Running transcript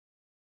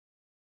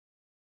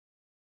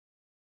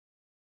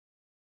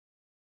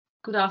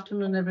Good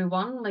afternoon,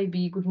 everyone.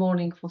 Maybe good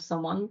morning for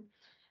someone.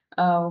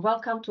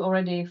 Welcome to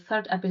already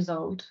third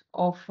episode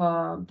of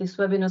this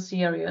webinar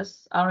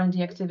series,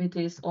 R&D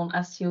Activities on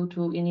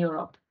sCO2 in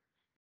Europe.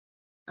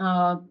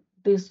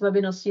 This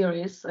webinar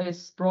series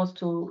is brought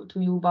to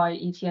you by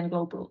ETN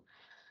Global.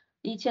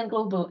 ETN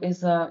Global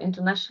is an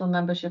international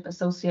membership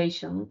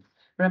association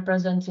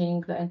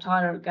representing the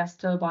entire gas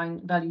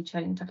turbine value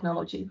chain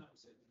technology.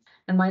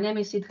 And my name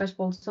is Jitka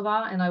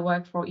Spolcova, and I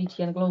work for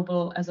ETN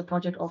Global as a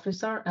project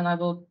officer, and I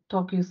will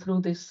talk you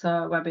through this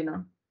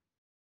webinar.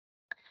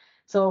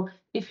 So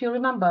if you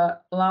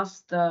remember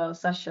last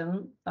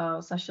session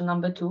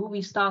number 2,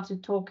 we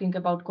started talking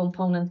about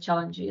component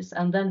challenges,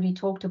 and then we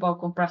talked about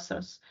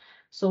compressors.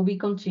 So we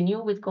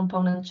continue with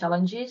component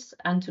challenges,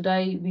 and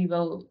today we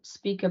will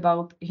speak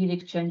about heat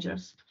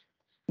exchangers.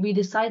 We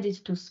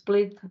decided to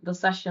split the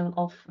session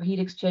of heat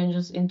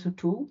exchangers into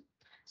 2.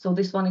 So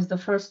this one is the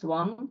first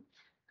one.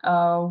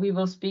 We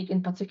will speak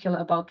in particular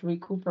about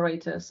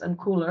recuperators and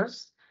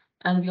coolers,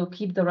 and we'll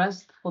keep the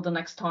rest for the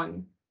next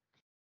time.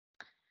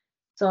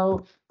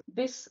 So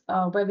this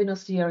webinar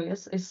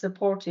series is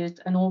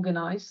supported and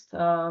organized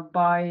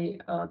by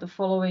the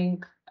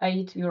following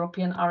 8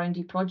 European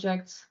R&D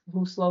projects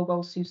whose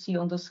logos you see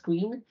on the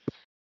screen.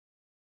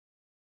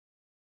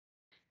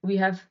 We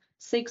have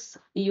 6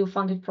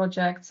 EU-funded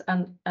projects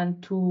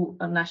and 2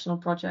 national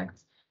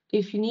projects.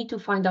 If you need to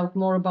find out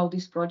more about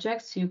these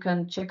projects, you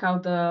can check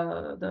out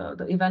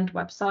the event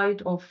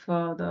website of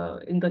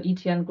in the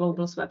ETN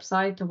Global's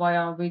website,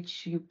 via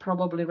which you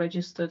probably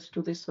registered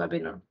to this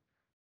webinar.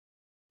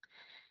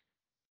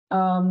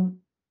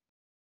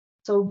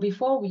 So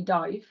before we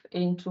dive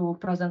into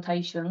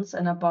presentations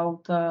and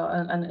about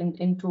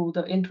into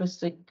the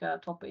interesting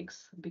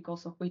topics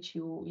because of which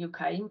you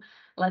came,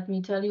 let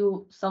me tell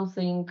you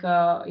something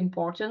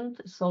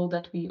important so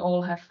that we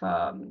all have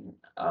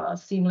a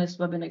seamless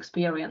webinar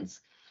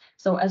experience.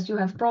 So as you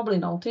have probably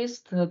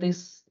noticed,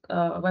 this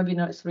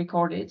webinar is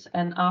recorded,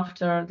 and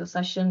after the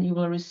session you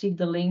will receive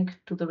the link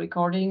to the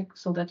recording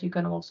so that you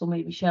can also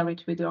maybe share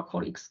it with your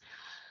colleagues.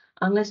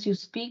 Unless you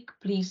speak,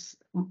 please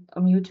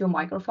mute your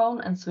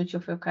microphone and switch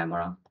off your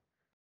camera.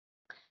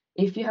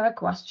 If you have a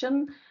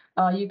question,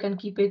 you can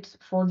keep it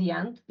for the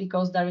end,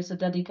 because there is a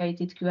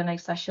dedicated Q&A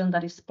session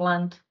that is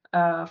planned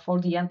for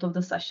the end of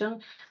the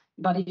session.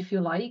 But if you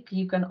like,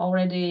 you can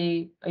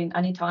already, in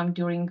any time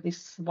during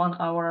this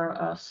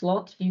 1-hour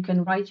slot, you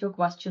can write your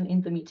question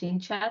in the meeting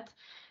chat,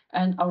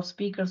 and our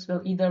speakers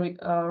will either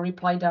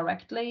reply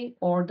directly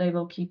or they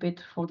will keep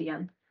it for the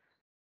end.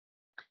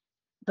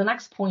 The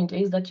next point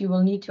is that you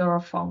will need your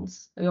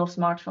phones, your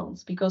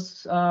smartphones,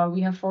 because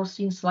we have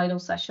foreseen Slido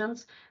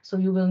sessions. So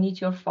you will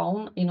need your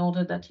phone in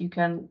order that you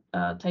can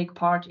take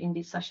part in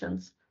these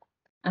sessions.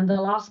 And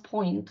the last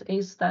point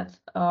is that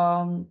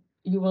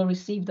you will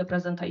receive the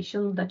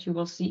presentation that you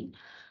will see,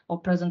 or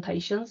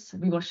presentations.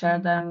 We will share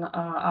them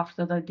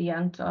after the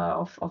end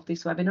of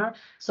this webinar.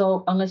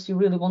 So unless you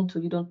really want to,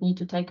 you don't need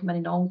to take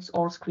many notes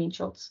or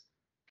screenshots.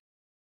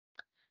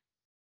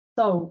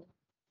 So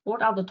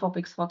what are the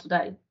topics for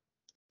today?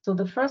 So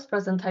the first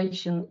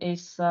presentation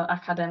is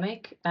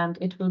academic, and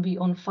it will be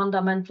on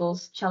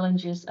fundamentals,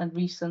 challenges, and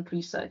recent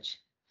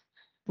research.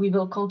 We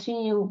will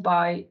continue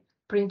by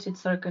printed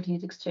circuit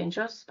heat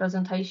exchangers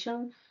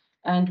presentation,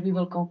 and we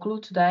will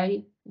conclude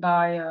today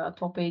by a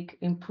topic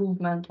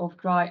improvement of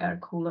dry air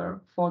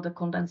cooler for the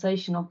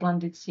condensation of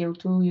blended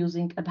CO2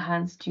 using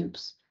enhanced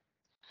tubes.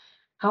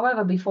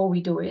 However, before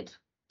we do it,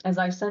 as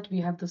I said,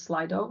 we have the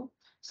Slido.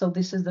 So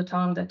this is the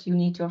time that you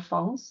need your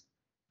phones.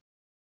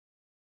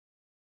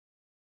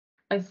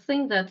 I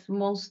think that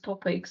most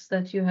topics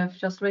that you have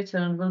just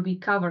written will be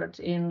covered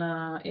in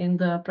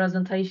the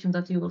presentation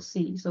that you will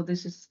see. So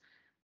this is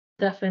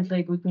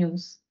definitely good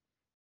news.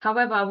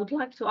 However, I would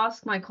like to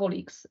ask my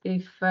colleagues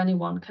if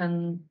anyone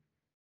can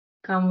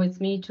come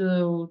with me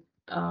to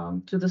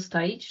the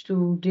stage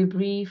to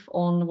debrief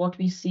on what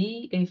we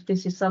see, if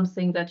this is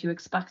something that you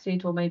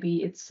expected or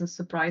maybe it's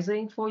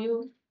surprising for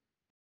you.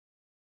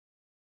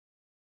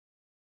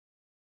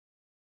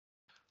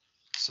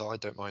 So I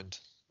don't mind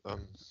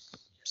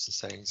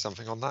saying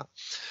something on that.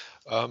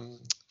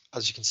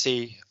 As you can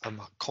see,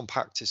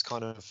 compact is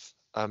kind of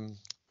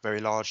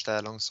very large there,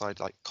 alongside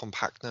like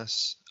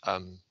compactness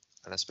and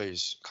I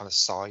suppose kind of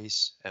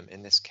size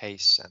in this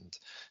case, and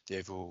the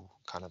overall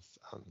kind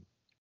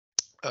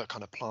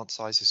of plant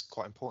size is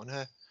quite important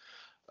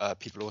here.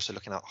 People are also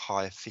looking at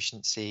high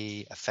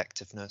efficiency,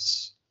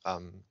 effectiveness,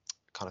 kind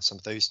of some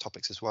of those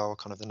topics as well,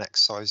 kind of the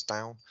next size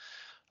down.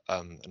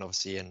 And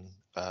obviously in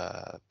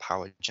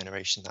power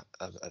generation,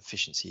 that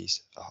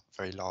efficiencies are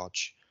very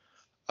large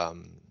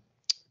kind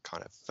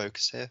of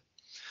focus here.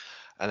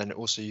 And then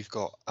also you've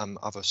got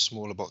other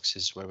smaller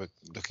boxes where we're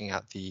looking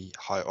at the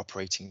high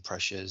operating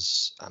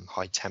pressures,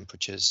 high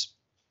temperatures,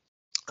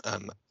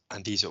 and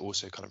these are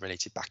also kind of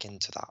related back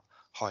into that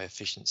high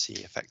efficiency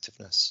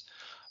effectiveness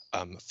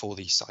for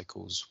these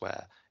cycles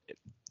where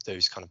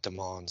those kind of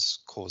demands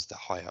cause the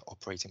higher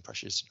operating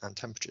pressures and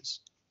temperatures.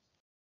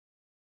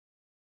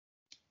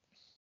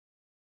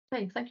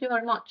 Okay, thank you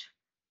very much.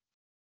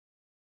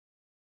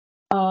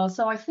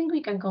 So I think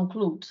we can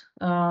conclude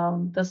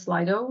the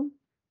Slido,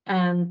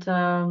 and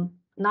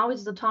now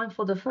it's the time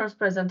for the first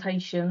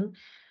presentation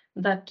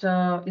that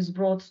is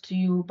brought to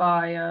you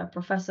by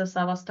Professor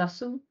Savvas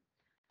Tassou,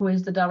 who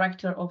is the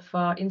director of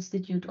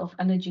Institute of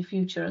Energy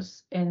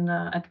Futures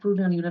at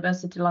Brunel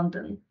University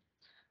London.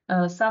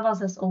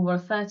 Savvas has over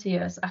 30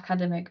 years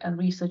academic and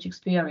research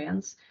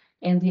experience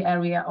in the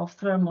area of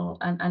thermal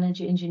and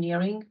energy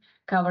engineering,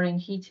 covering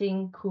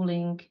heating,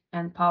 cooling,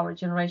 and power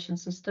generation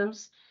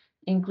systems,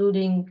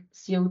 including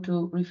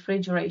CO2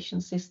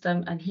 refrigeration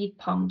system and heat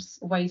pumps,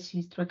 waste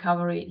heat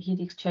recovery, heat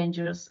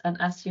exchangers, and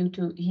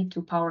sCO2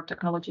 heat-to-power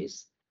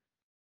technologies.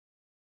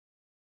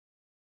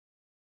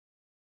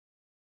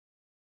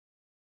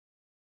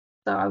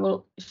 So I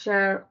will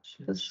share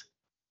the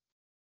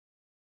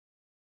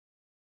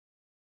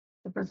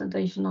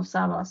presentation of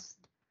Savvas.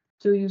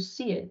 Do you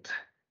see it?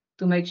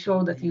 To make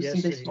sure that you see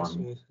this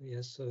one.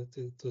 Yes,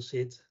 to see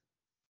it.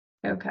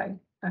 Okay,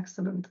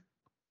 excellent.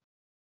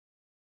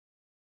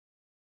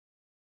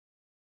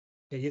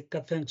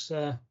 Jitka, thanks.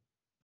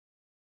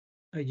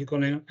 You're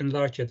going to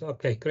enlarge it.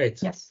 Okay,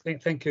 great. Yes.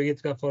 Thank you,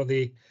 Jitka, for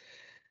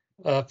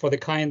the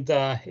kind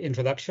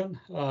introduction.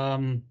 Now,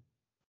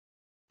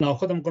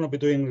 what I'm going to be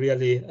doing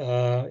really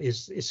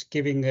is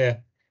giving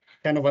a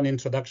kind of an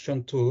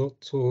introduction to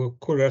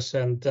coolers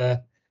and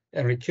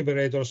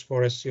recuperators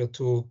for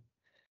sCO2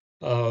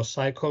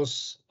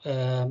 cycles.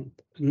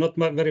 Not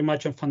very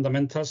much on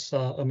fundamentals.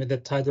 I mean, the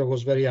title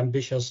was very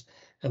ambitious,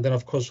 and then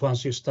of course,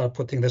 once you start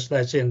putting the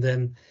slides in,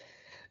 then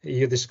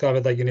you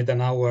discover that you need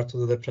an hour to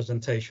do the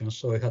presentation.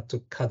 So I had to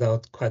cut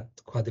out quite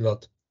a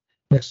lot.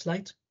 Next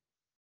slide.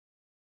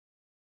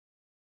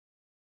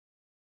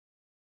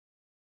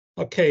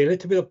 Okay, a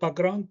little bit of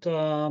background.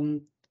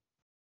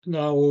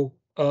 Now,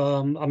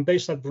 I'm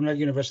based at Brunel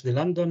University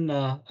London.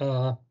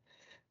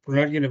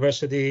 Brunel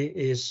University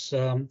is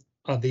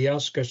at the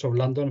outskirts of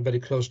London, very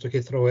close to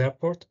Heathrow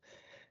Airport.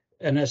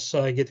 And as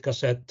Jitka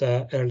said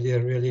earlier,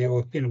 really,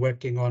 we've been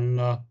working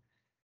on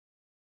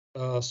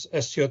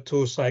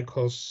sCO2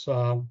 cycles,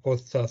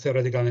 both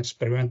theoretical and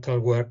experimental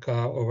work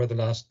over the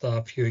last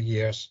few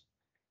years.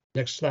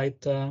 Next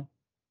slide.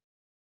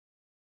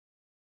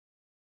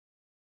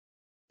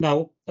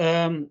 Now,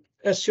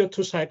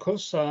 sCO2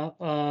 cycles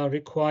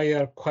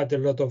require quite a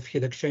lot of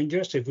heat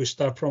exchangers. If we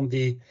start from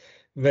the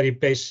very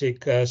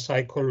basic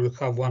cycle, we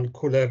have one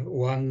cooler,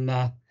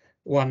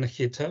 one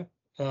heater,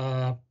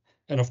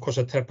 and of course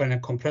a turbine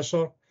and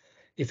compressor.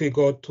 If we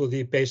go to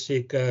the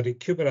basic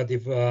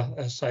recuperative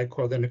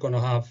cycle, then we're going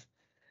to have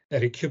a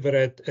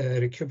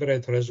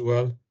recuperator as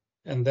well.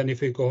 And then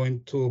if we go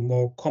into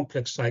more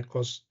complex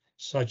cycles,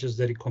 such as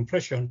the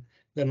recompression,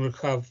 then we'll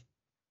have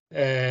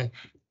a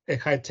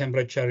high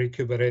temperature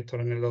recuperator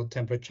and a low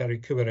temperature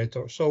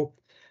recuperator. So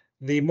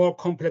the more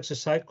complex the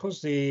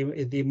cycles, the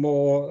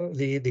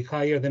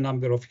higher the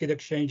number of heat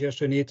exchangers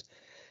we need,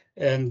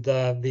 and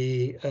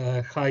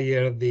the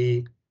higher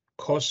the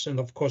cost. And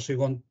of course, we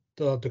want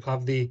to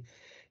have the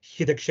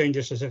heat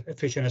exchangers as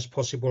efficient as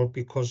possible,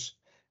 because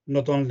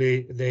not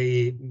only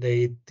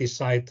they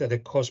decide the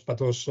cost,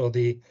 but also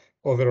the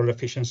overall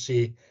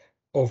efficiency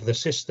of the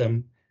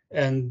system.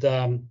 And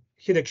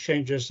heat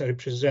exchangers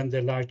represent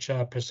a large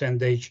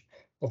percentage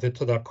of the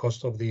total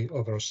cost of the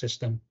overall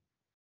system.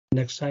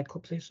 Next cycle,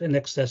 please.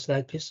 Next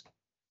slide, please.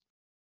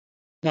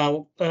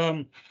 Now,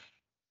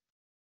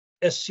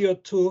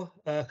 sCO2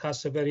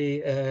 has a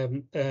very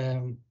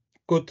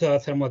good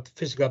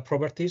thermophysical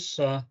properties,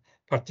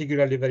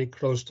 particularly very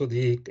close to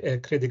the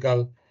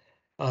critical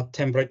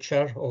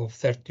temperature of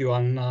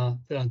 31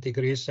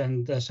 degrees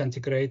and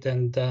centigrade,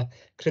 and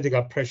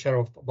critical pressure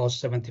of about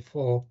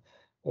 74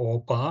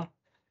 bar.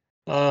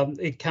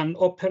 It can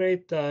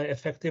operate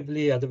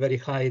effectively at very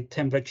high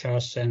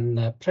temperatures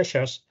and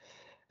pressures.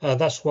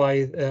 That's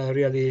why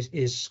really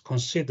is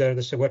considered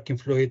as a working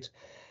fluid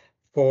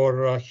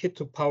for heat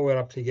to power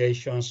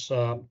applications,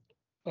 a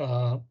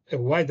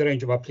wide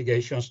range of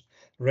applications,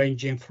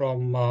 ranging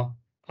from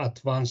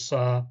advanced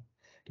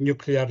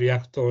nuclear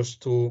reactors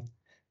to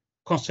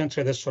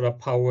concentrated solar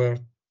power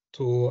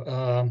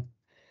to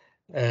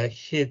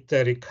heat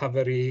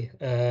recovery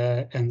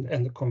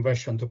and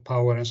conversion to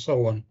power and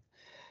so on.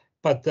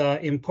 But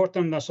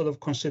important sort of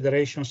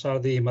considerations are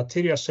the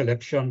material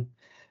selection,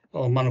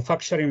 or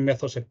manufacturing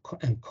methods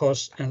and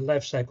costs, and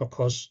life cycle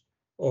costs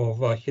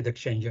of heat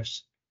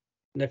exchangers.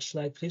 Next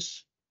slide,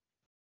 please.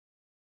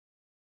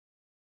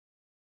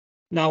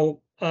 Now,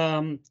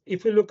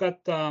 if we look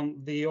at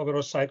the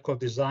overall cycle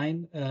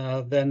design,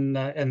 then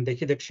and the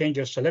heat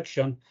exchanger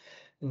selection,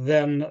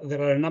 then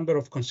there are a number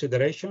of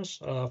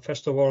considerations.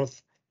 First of all,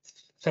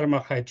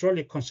 thermal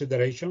hydraulic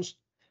considerations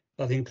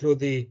that include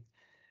the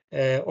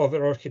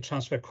overall heat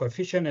transfer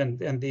coefficient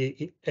and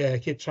the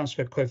heat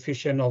transfer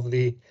coefficient of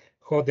the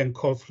hot and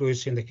cold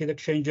fluids in the heat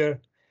exchanger,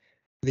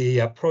 the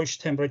approach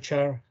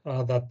temperature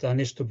that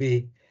needs to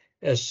be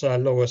as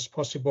low as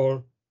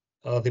possible,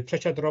 the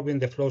pressure drop in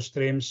the flow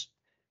streams,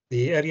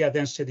 the area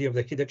density of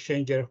the heat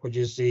exchanger, which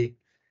is the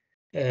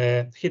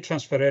heat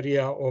transfer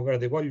area over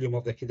the volume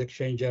of the heat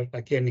exchanger.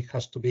 Again, it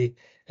has to be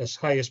as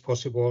high as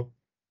possible.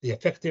 the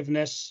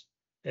effectiveness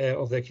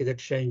of the heat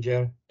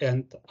exchanger,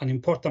 and an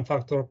important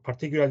factor,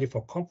 particularly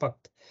for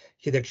compact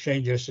heat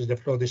exchangers, is the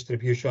flow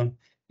distribution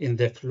in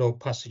the flow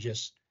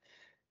passages.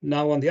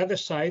 Now, on the other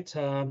side,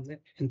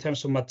 in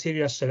terms of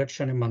material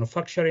selection and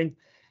manufacturing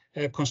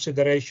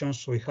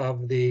considerations, we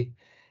have the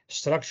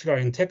structural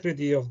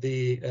integrity of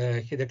the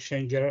heat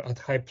exchanger at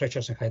high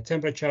pressures and high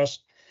temperatures.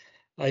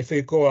 If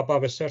we go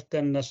above a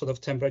certain sort of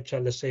temperature,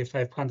 let's say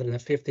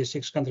 550,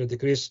 600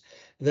 degrees,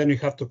 then you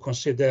have to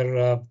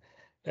consider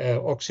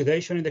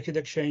oxidation in the heat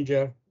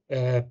exchanger,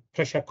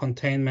 pressure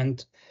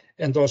containment,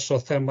 and also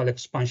thermal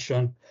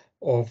expansion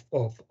of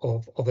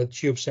the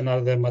tubes and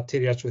other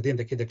materials within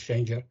the heat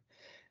exchanger.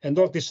 And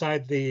all these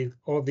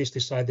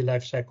decide the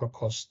life cycle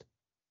cost.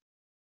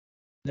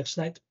 Next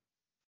slide.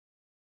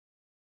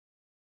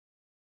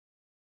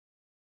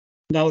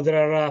 Now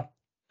there are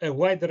a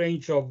wide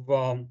range of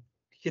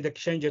heat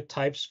exchanger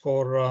types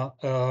for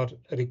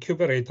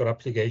recuperator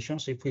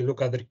applications. If we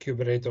look at the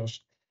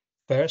recuperators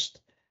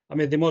first, I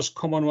mean, the most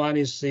common one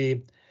is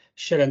the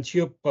shell and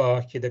tube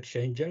heat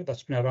exchanger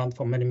that's been around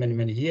for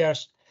many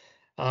years.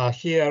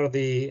 Here,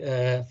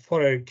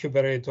 for a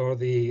recuperator,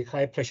 the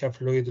high pressure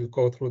fluid will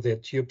go through the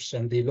tubes,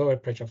 and the lower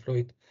pressure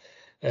fluid,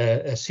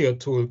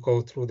 CO2, will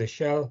go through the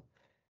shell.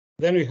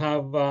 Then we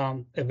have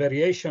a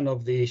variation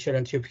of the shell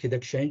and tube heat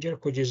exchanger,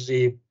 which is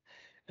the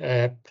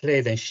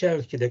plate and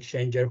shell heat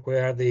exchanger,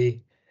 where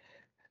the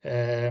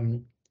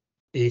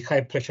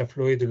high pressure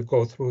fluid will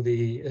go through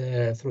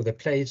the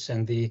plates,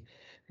 and the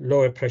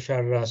lower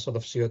pressure sort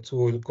of CO2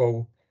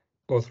 will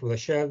go through the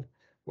shell.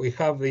 We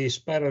have the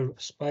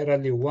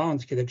spirally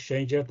wound heat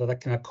exchanger that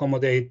can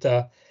accommodate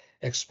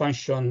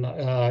expansion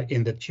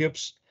in the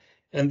tubes,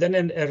 and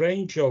then a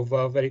range of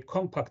very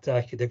compact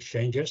heat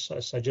exchangers,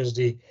 such as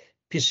the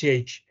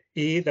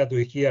PCHE that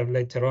we hear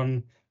later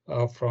on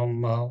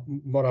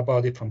more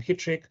about it from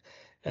Heatric,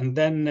 and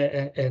then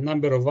a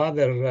number of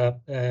other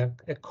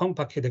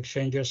compact heat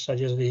exchangers,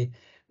 such as the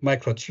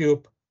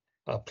microtube,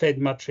 plate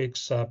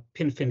matrix,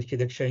 pin-fin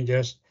heat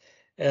exchangers,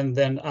 and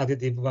then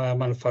additive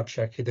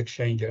manufacture heat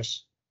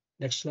exchangers.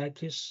 Next slide,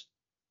 please.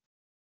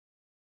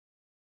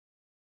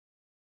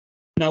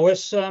 Now,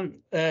 as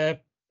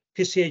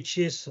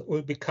PCHEs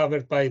will be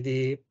covered by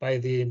the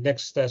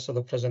next sort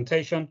of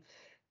presentation,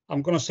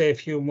 I'm going to say a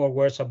few more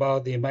words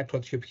about the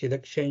microtube heat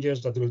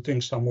exchangers that we're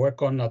doing some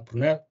work on at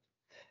Brunel.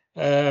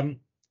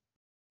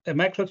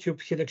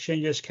 Microtube heat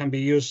exchangers can be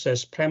used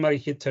as primary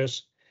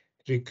heaters,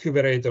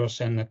 recuperators,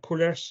 and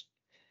coolers.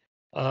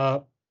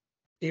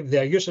 If they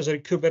are used as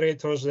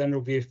recuperators, then it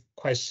will be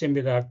quite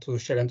similar to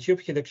shell and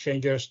tube heat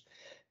exchangers.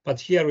 But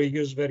here we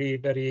use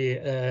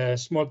very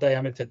small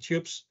diameter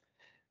tubes,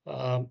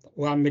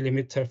 1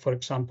 millimeter, for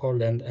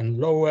example, and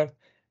lower.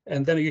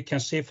 And then you can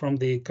see from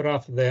the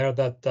graph there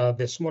that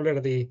the smaller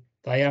the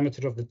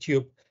diameter of the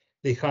tube,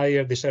 the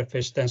higher the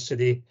surface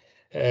density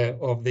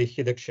of the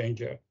heat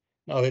exchanger.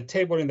 Now, the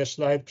table in the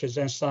slide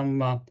presents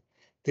some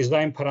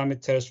design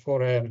parameters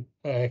for a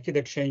heat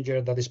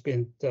exchanger that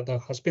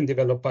has been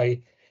developed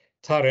by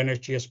TAR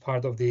Energy as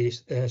part of the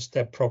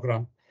STEP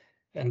program.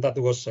 And that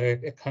was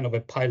a kind of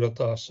a pilot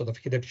sort of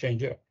heat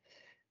exchanger.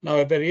 Now,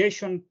 a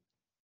variation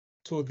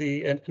to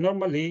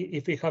normally,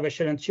 if we have a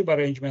shell and tube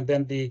arrangement,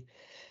 then the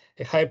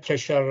high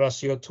pressure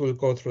CO2 will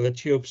go through the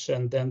tubes,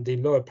 and then the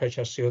lower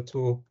pressure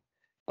CO2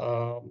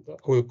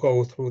 will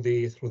go through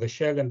the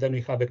shell, and then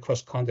we have a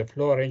cross-counter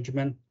flow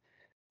arrangement.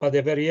 But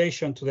the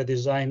variation to the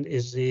design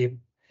is the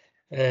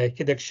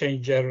heat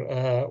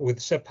exchanger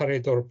with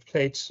separator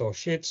plates or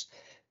sheets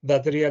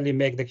that really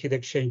make the heat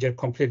exchanger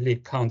completely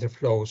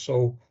counterflow.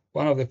 So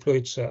one of the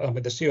fluids, the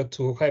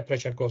CO2 high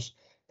pressure goes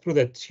through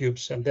the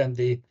tubes, and then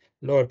the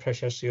lower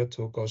pressure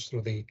CO2 goes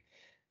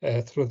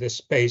through the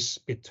space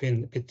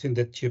between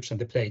the tubes and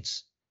the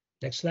plates.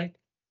 Next slide.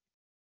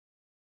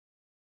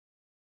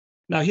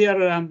 Now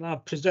here I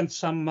present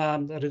some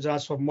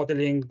results of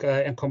modeling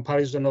and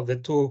comparison of the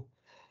two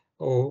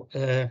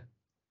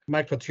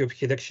microtube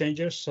heat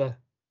exchangers.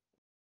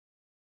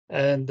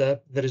 And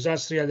the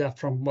results really are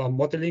from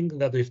modeling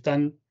that we've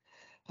done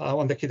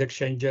on the heat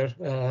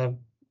exchanger,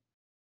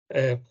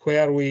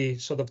 where we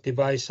sort of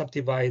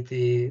subdivide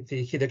the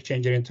heat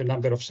exchanger into a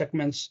number of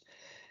segments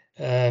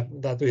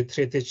that we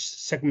treat each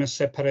segment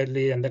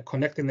separately, and then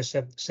connecting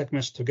the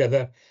segments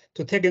together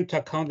to take into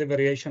account the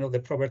variation of the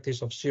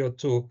properties of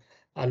CO2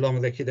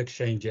 along the heat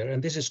exchanger.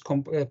 And this is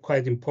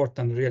quite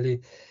important,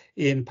 really,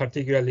 in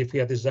particular if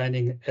we are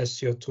designing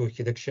sCO2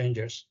 heat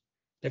exchangers.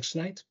 Next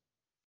slide.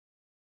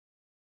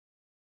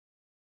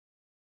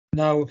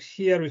 Now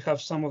here we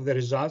have some of the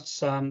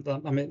results, and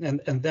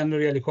then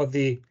really what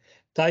the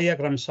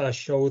diagrams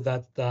show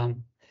that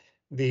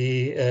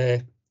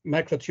the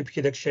microtube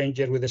heat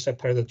exchanger with the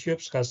separated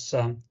tubes has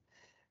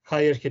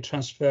higher heat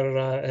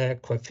transfer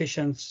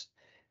coefficients,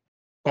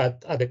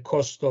 but at the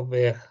cost of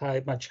a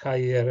much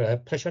higher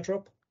pressure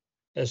drop,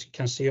 as you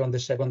can see on the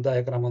second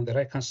diagram on the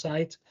right-hand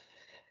side.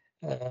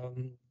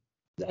 And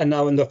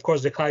of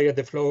course, the higher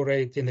the flow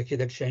rate in the heat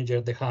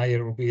exchanger, the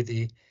higher will be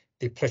the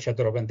pressure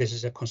drop, and this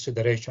is a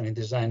consideration in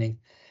designing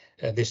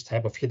this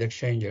type of heat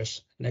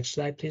exchangers. Next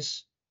slide,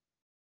 please.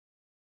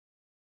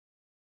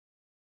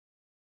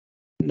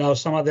 Now,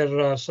 some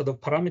other sort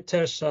of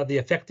parameters, the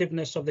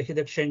effectiveness of the heat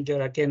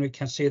exchanger. Again, we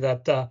can see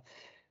that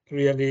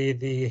really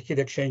the heat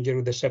exchanger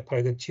with the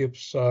separated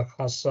tubes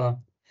has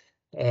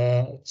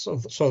the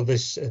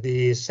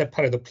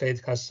separator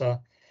plate has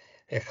a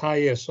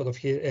higher sort of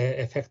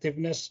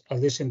effectiveness, at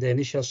least in the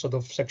initial sort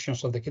of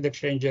sections of the heat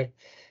exchanger.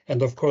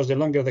 And of course, the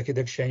longer the heat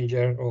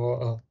exchanger,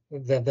 or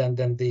then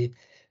the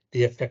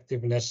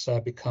effectiveness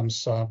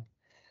becomes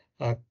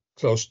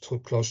close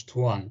to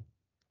 1.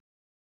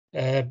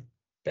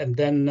 And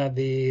then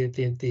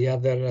the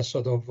other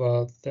sort of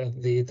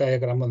the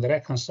diagram on the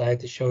right hand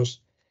side shows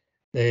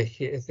the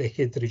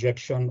heat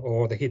rejection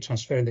or the heat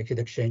transfer in the heat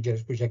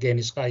exchangers, which again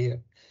is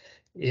higher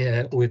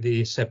with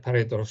the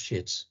separator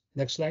sheets.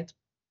 Next slide.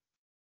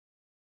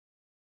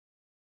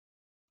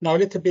 Now a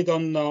little bit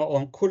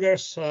on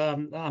coolers.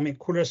 I mean,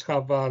 coolers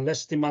have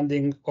less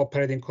demanding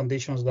operating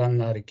conditions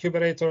than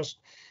recuperators.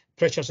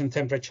 Pressures and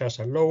temperatures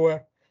are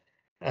lower.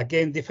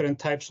 Again, different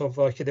types of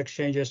heat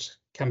exchangers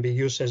can be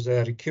used as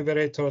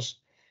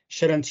recuperators.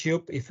 Shell and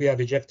tube, if we are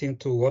rejecting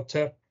to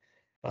water,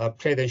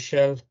 plate and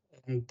shell,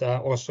 and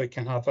also you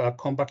can have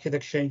compact heat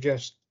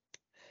exchangers.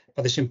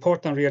 But it's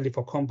important really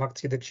for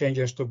compact heat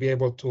exchangers to be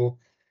able to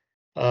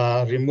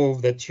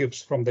remove the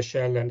tubes from the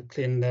shell and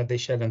clean the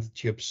shell and the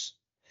tubes.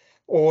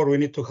 Or we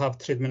need to have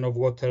treatment of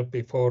water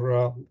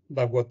before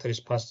that water is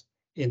passed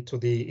into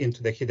the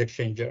heat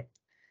exchanger.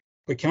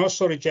 We can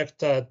also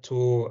reject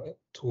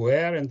to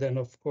air, and then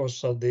of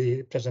course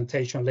the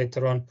presentation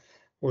later on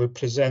will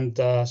present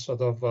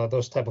sort of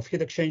those type of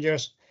heat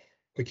exchangers.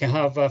 We can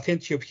have thin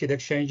tube heat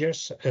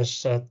exchangers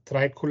as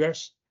dry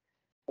coolers,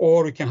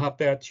 or we can have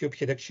bare tube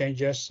heat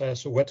exchangers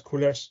as wet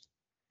coolers,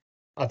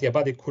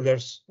 adiabatic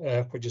coolers,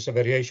 which is a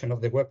variation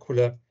of the wet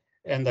cooler,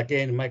 and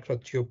again micro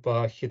tube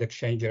heat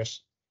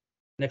exchangers.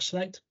 Next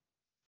slide.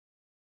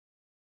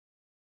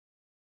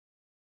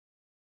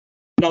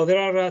 Now,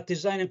 there are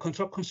design and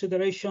control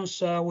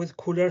considerations with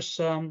coolers.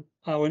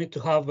 We need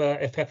to have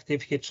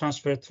effective heat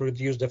transfer to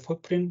reduce the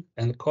footprint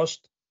and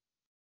cost.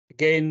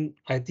 Again,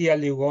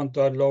 ideally, we want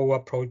a low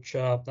approach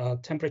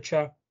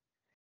temperature,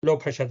 low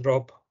pressure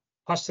drop,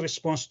 fast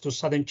response to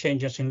sudden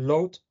changes in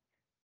load.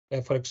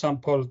 For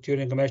example,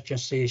 during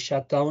emergency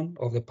shutdown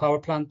of the power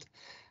plant,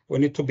 we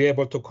need to be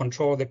able to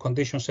control the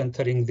conditions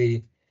entering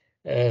the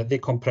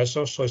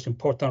compressor. So it's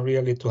important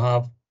really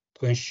to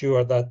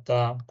ensure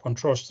that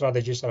control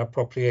strategies are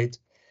appropriate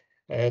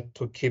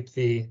to keep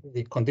the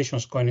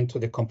conditions going into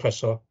the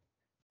compressor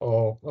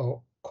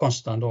or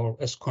constant, or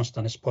as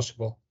constant as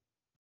possible,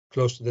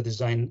 close to the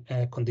design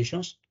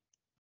conditions.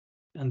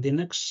 And the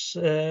next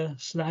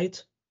slide.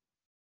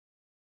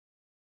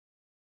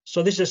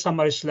 So this is a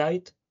summary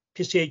slide.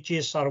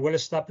 PCHGs are well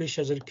established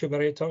as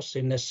recuperators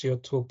in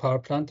sCO2 power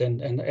plant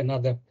and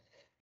other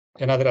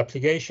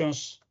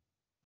applications,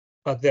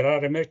 but there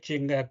are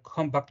emerging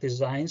compact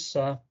designs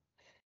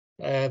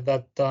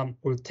that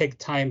will take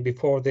time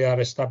before they are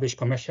established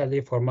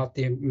commercially for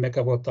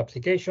multi-megawatt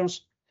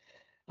applications.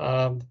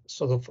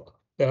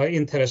 There are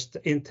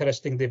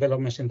interesting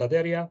developments in that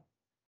area.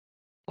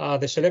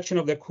 The selection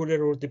of the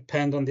cooler will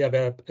depend on the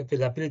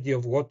availability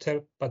of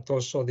water, but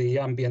also the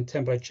ambient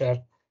temperature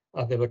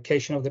at the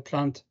location of the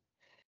plant.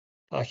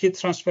 Heat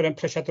transfer and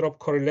pressure drop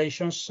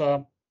correlations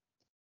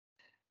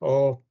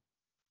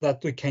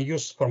that we can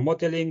use for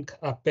modeling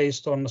are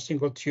based on a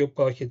single tube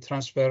heat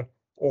transfer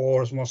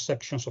or small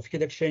sections of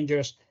heat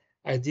exchangers.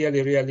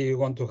 Ideally, really, you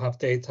want to have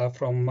data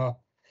from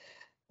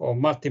or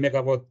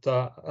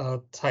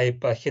multi-megawatt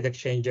type heat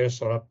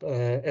exchangers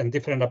and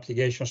different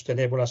applications to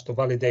enable us to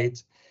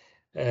validate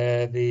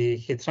the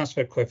heat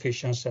transfer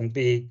coefficients and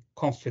be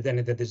confident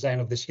in the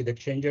design of these heat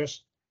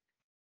exchangers.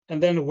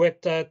 And then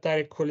wet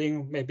direct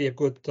cooling may be a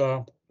good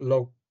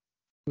low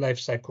life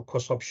cycle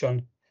cost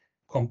option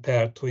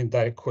compared to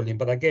indirect cooling.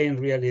 But again,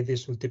 really,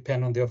 this will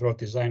depend on the overall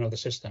design of the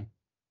system.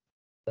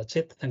 That's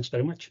it. Thanks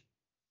very much.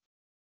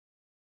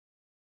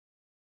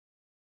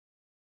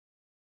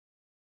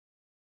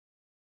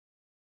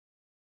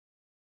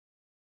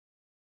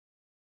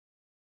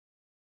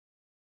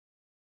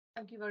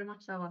 Thank you very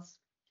much, Savvas.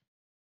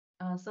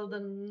 So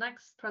the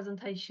next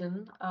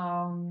presentation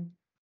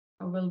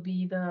will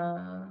be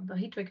the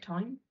Heatric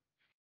time.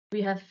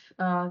 We have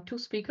two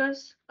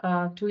speakers,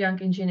 two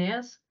young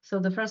engineers. So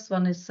the first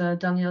one is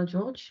Daniel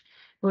Georges,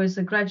 who is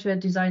a graduate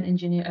design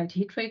engineer at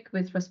Heatric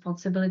with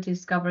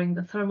responsibilities covering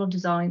the thermal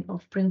design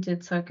of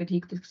printed circuit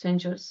heat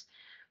exchangers.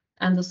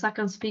 And the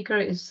second speaker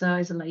is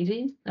a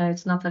lady,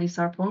 it's Natalie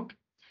Sarpong,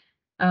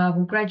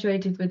 who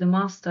graduated with a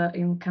master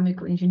in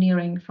chemical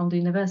engineering from the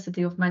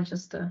University of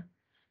Manchester.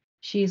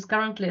 She is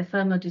currently a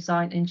thermal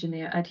design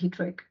engineer at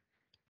Heatric.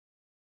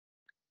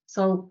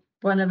 So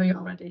whenever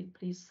you're ready,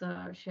 please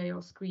share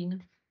your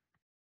screen.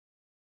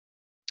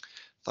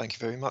 Thank you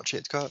very much,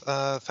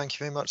 Jitka. Thank you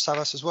very much,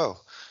 Savvas, as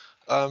well.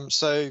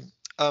 As I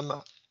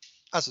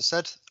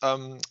said,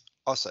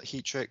 us at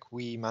Heatric,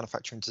 we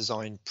manufacture and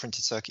design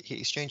printed circuit heat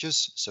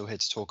exchangers. So we're here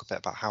to talk a bit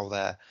about how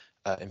they're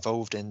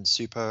involved in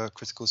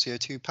supercritical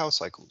CO2 power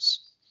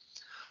cycles.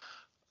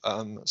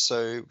 So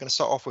we're going to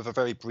start off with a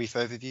very brief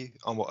overview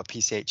on what a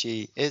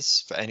PCHE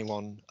is for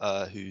anyone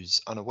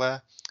who's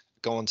unaware,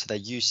 go on to their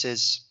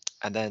uses,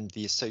 and then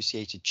the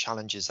associated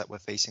challenges that we're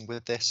facing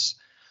with this,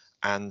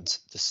 and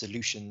the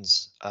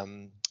solutions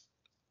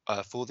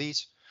for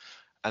these.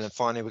 And then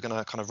finally, we're going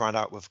to kind of round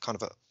out with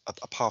kind of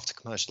a path to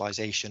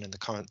commercialization and the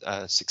current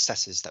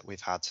successes that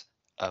we've had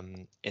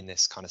in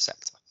this kind of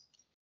sector.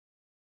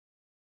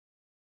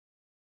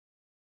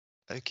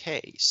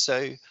 Okay,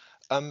 so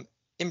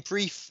in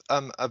brief,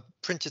 a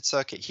printed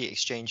circuit heat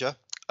exchanger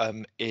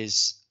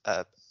is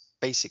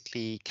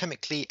basically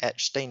chemically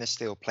etched stainless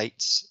steel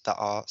plates that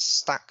are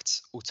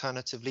stacked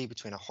alternatively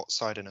between a hot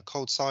side and a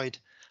cold side,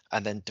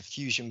 and then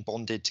diffusion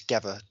bonded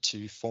together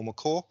to form a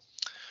core.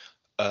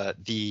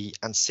 The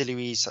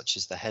ancillaries, such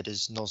as the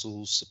headers,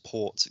 nozzles,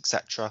 supports,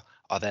 etc.,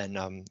 are then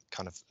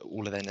kind of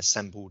all are then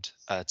assembled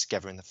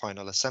together in the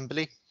final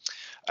assembly.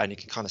 And you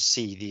can kind of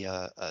see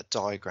the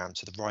diagram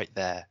to the right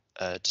there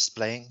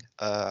displaying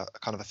a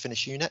kind of a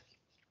finished unit.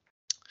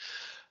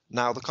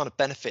 Now, the kind of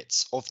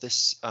benefits of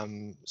this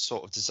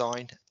sort of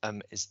design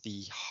is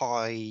the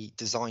high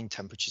design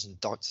temperatures and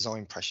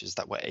design pressures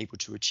that we're able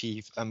to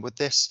achieve with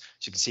this.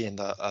 As you can see in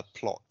the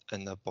plot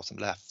in the bottom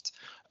left,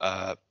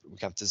 we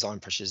have design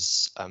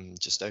pressures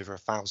just over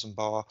 1,000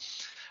 bar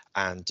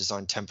and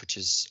design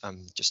temperatures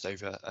just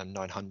over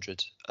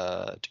 900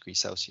 degrees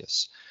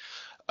Celsius.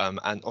 And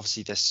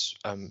obviously this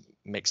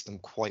makes them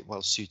quite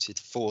well suited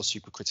for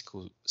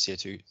supercritical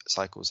CO2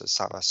 cycles, as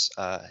Savvas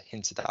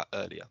hinted at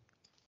earlier.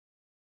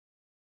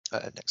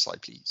 Next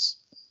slide, please.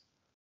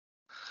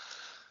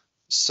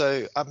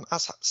 So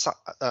as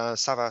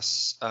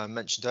Savvas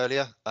mentioned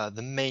earlier,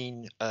 the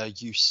main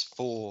use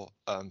for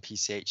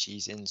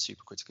PCHEs in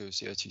supercritical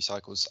CO2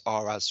 cycles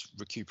are as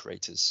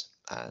recuperators.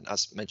 And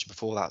as mentioned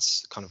before,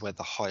 that's kind of where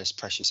the highest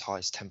pressures,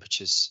 highest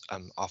temperatures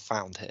are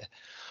found here.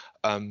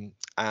 And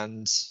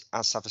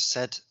as Savvas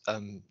said,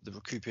 the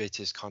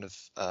recuperators kind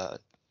of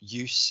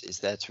use is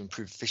there to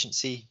improve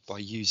efficiency by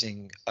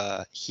using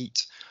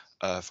heat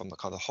from the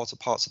kind of hotter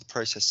parts of the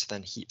process to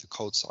then heat the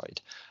cold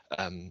side.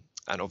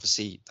 And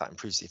obviously that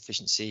improves the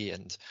efficiency,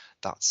 and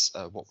that's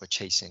what we're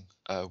chasing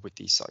with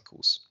these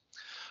cycles.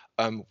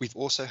 We've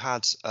also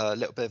had a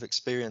little bit of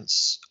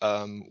experience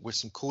with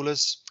some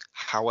coolers.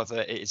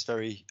 However, it is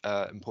very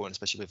important,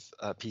 especially with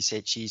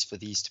PCHEs, for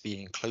these to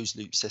be in closed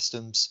loop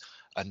systems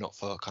and not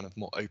for kind of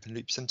more open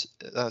loop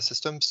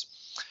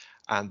systems.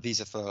 And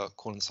these are for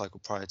cooling the cycle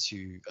prior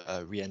to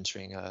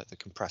re-entering the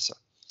compressor.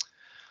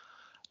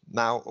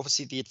 Now,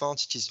 obviously, the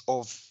advantages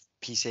of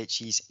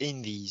PCHEs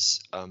in these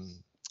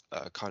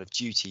kind of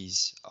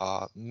duties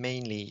are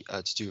mainly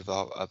to do with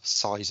our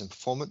size and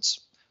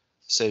performance.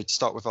 So to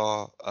start with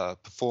our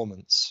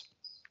performance,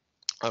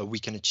 we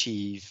can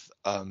achieve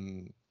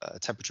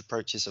temperature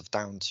approaches of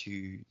down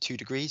to 2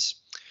 degrees,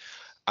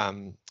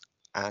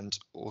 and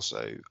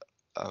also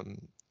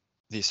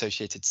the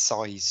associated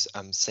size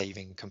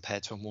saving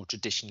compared to a more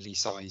traditionally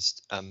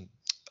sized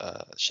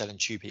shell and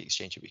tube heat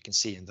exchanger we can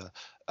see in the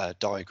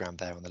diagram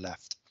there on the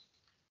left,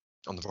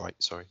 on the right,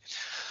 sorry.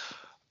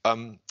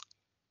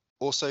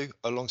 Also,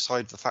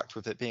 alongside the fact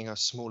with it being a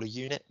smaller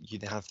unit, you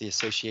then have the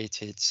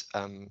associated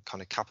kind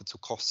of capital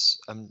costs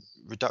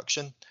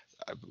reduction.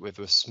 With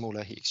a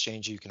smaller heat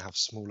exchanger, you can have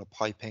smaller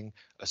piping,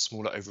 a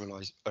smaller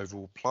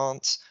overall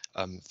plant,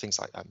 things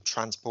like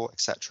transport,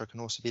 etc., can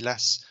also be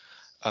less.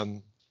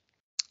 And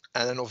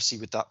then obviously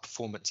with that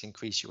performance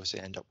increase, you also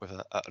end up with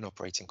an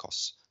operating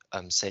cost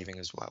saving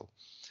as well.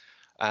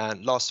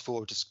 And last of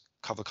all, just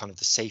cover kind of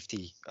the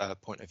safety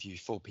point of view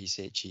for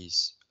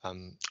PCHEs.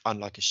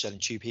 Unlike a shell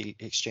and tube heat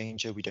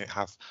exchanger, we don't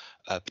have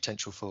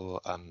potential for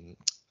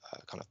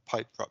kind of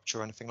pipe rupture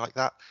or anything like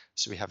that.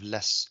 So we have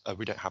less,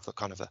 we don't have the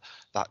kind of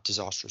that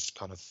disastrous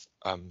kind of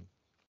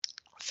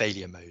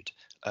failure mode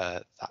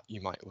that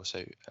you might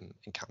also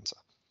encounter.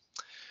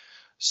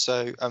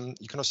 So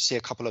you can also see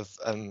a couple of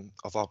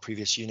our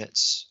previous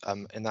units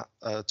in that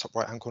top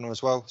right hand corner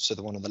as well. So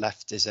the one on the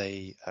left is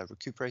a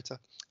recuperator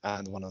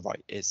and the one on the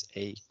right is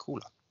a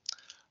cooler.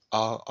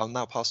 I'll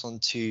now pass on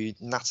to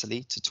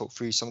Natalie to talk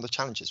through some of the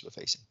challenges we're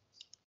facing.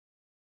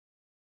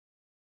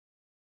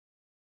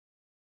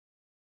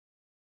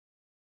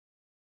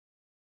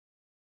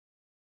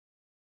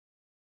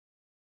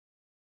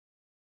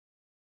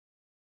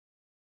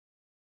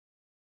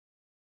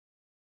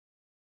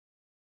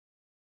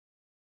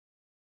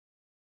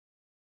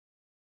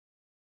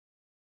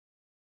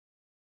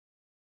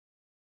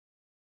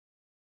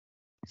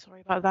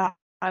 Sorry about that.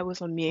 I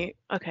was on mute.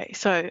 Okay,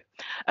 so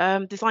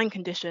design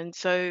conditions.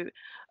 So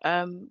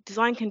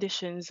design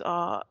conditions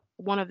are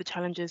one of the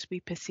challenges we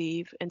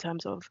perceive in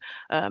terms of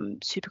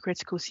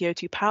supercritical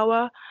CO2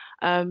 power.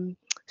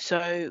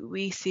 So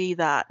we see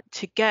that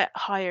to get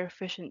higher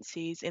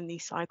efficiencies in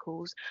these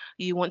cycles,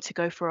 you want to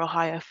go for a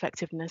higher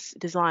effectiveness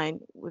design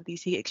with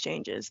these heat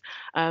exchangers.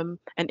 An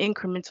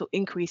incremental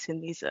increase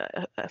in these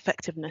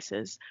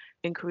effectivenesses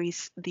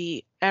increase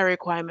the area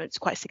requirements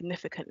quite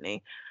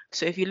significantly.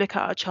 So if you look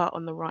at our chart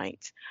on the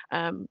right,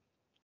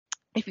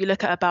 if you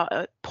look at about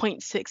a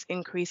 0.6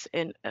 increase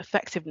in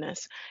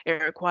effectiveness, it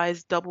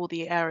requires double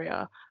the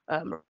area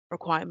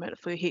requirement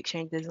for heat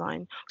exchange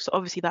design. So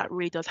obviously that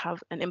really does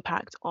have an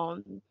impact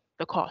on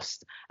the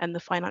cost and the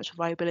financial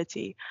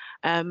viability.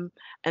 And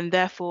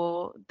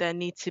therefore there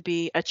needs to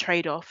be a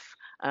trade-off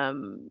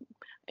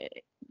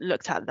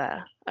looked at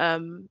there.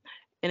 In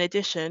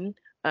addition,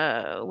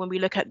 when we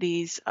look at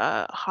these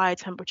high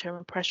temperature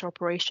and pressure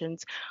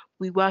operations,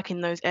 we work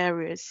in those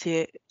areas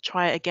to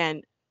try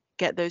again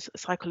get those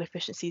cycle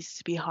efficiencies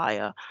to be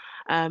higher,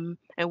 and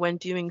when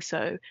doing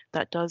so,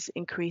 that does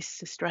increase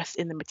the stress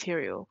in the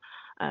material.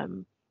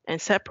 And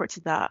separate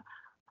to that,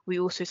 we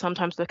also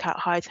sometimes look at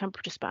high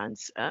temperature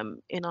spans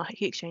in our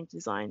heat exchange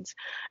designs,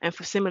 and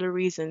for similar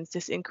reasons,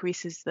 this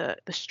increases the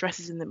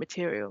stresses in the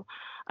material,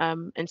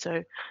 and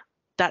so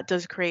that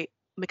does create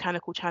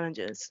mechanical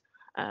challenges.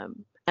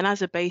 And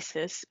as a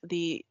basis,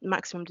 the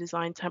maximum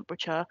design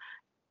temperature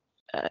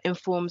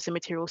informs the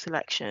material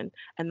selection,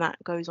 and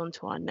that goes on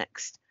to our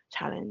next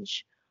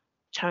challenge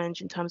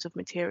in terms of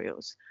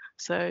materials.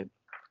 So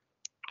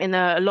in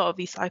a lot of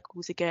these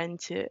cycles, again,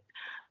 to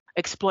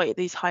exploit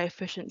these high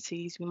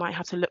efficiencies, we might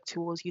have to look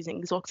towards using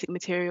exotic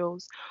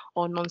materials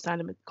or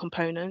non-standard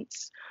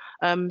components.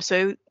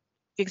 So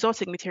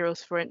exotic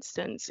materials, for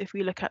instance, if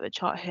we look at the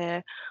chart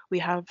here, we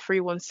have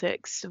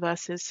 316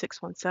 versus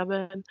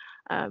 617,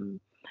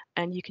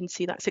 and you can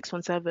see that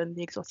 617,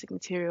 the exotic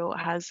material,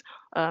 has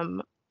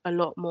a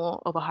lot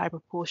more of a high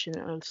proportion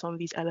of some of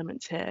these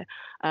elements here,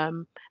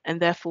 and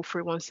therefore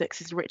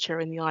 316 is richer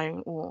in the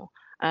iron ore.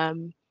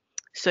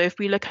 So if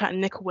we look at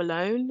nickel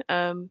alone,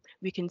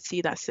 we can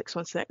see that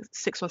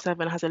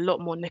 617 has a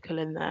lot more nickel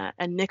in there,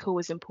 and nickel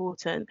is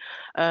important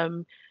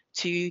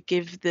to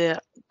give the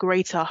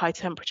greater high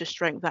temperature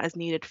strength that is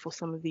needed for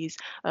some of these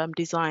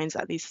designs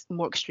at these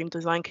more extreme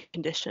design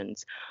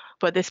conditions.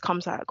 But this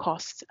comes at a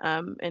cost,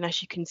 and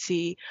as you can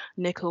see,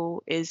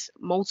 nickel is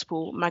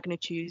multiple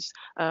magnitudes,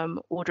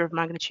 order of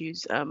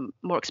magnitudes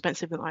more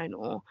expensive than iron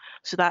ore,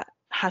 so that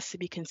has to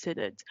be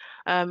considered.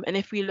 And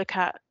if we look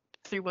at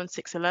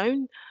 316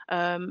 alone,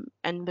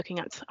 and looking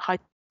at high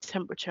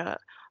temperature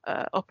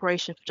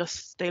operation for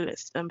just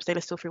stainless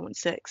steel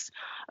 316,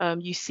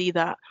 you see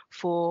that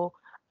for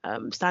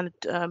standard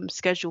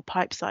schedule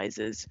pipe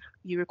sizes,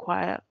 you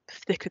require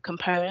thicker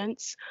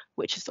components,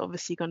 which is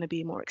obviously going to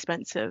be more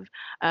expensive,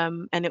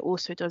 and it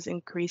also does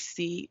increase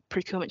the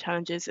procurement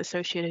challenges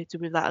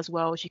associated with that as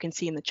well, as you can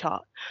see in the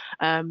chart.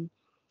 And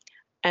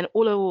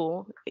all in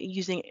all,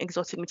 using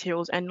exotic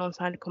materials and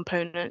non-standard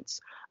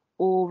components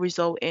all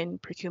result in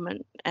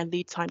procurement and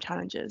lead time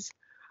challenges.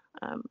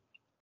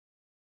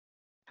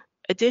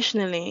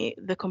 Additionally,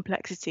 the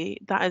complexity,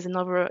 that is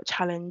another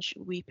challenge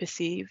we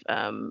perceive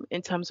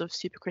in terms of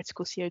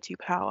supercritical CO2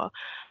 power,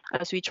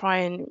 as we try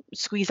and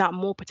squeeze out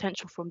more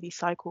potential from these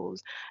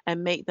cycles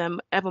and make them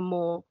ever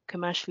more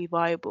commercially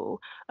viable.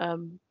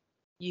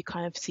 You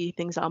kind of see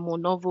things that are more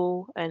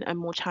novel and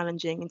more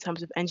challenging in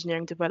terms of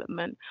engineering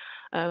development,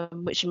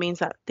 which means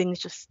that things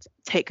just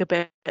take a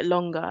bit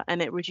longer,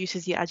 and it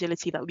reduces the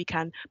agility that we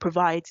can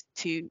provide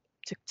to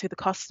the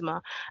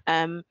customer,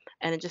 and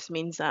it just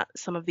means that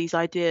some of these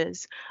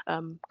ideas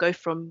go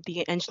from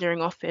the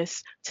engineering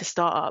office to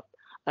startup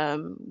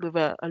with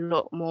a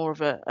lot more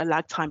of a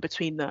lag time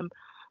between them.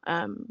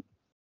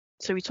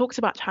 So we talked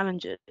about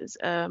challenges,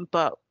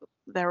 but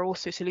there are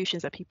also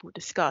solutions that people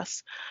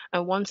discuss,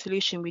 and one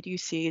solution we do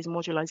see is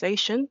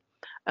modularization.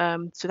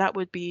 So that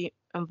would be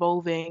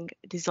involving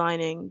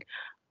designing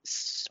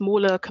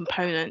smaller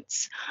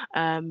components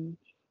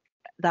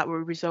that will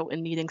result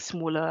in needing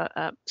smaller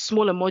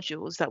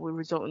modules that will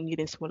result in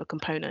needing smaller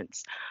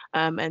components,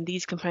 and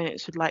these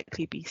components would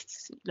likely be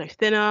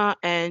thinner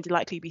and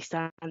likely be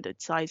standard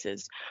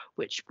sizes,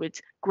 which would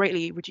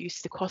greatly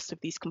reduce the cost of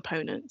these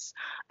components,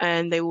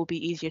 and they will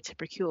be easier to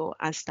procure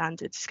as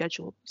standard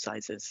schedule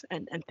sizes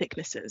and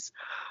thicknesses.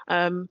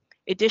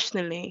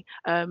 Additionally,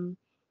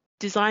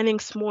 designing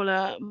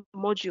smaller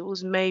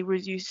modules may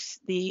reduce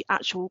the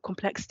actual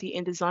complexity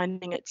in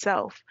designing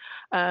itself,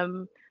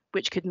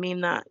 which could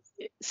mean that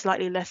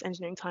slightly less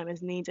engineering time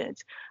is needed.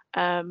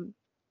 And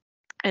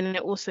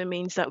it also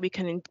means that we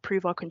can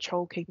improve our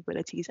control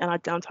capabilities and our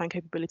downtime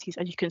capabilities,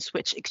 and you can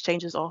switch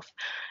exchanges off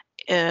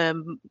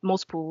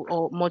multiple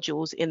or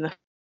modules in the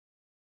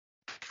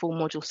full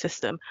module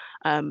system,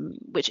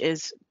 which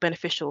is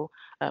beneficial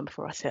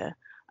for us here.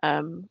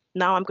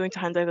 Now I'm going to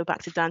hand over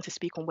back to Dan to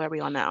speak on where we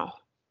are now.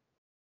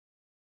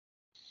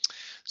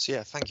 So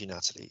yeah, thank you,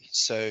 Natalie.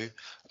 So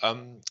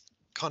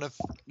kind of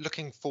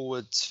looking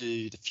forward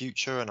to the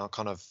future and our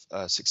kind of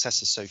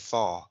successes so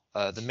far,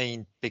 the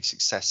main big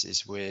success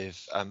is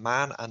with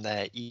MAN and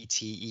their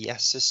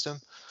ETES system.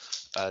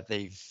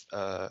 They've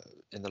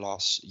in the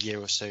last year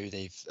or so,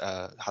 they've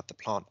had the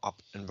plant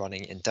up and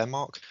running in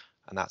Denmark,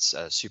 and that's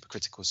a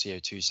supercritical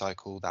CO2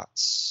 cycle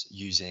that's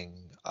using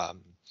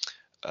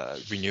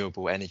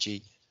renewable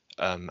energy,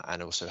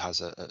 and also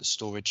has a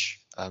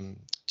storage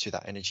to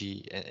that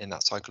energy in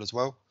that cycle as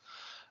well.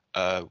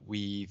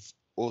 We've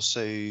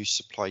also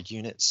supplied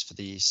units for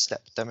the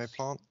STEP demo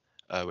plant,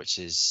 which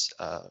is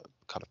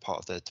kind of part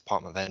of the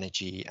Department of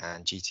Energy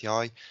and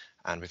GTI,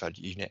 and we've had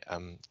a unit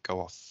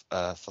go off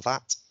for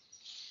that.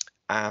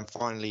 And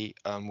finally,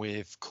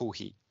 with Cool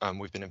Heat,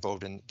 we've been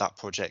involved in that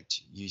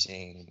project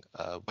using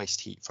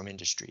waste heat from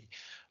industry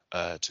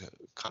to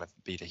kind of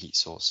be the heat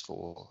source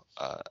for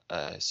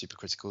a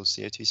supercritical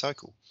CO2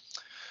 cycle.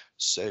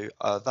 So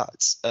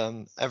that's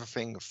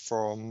everything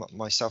from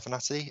myself and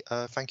Natalie.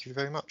 Thank you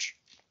very much.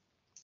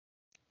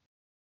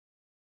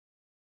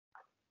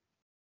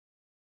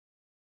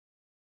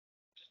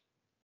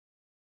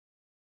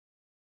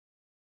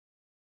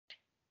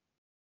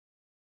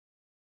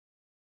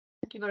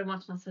 Thank you very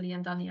much, Natalie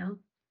and Daniel.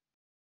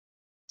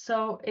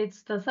 So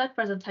it's the third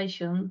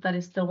presentation that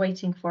is still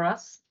waiting for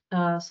us.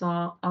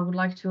 So I would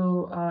like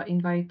to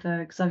invite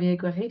Xavier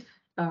Guerif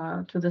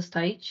to the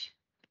stage.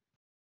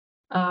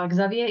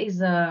 Xavier is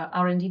the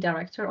R&D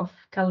Director of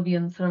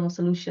Kelvion Thermal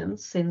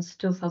Solutions since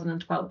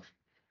 2012.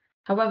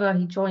 However,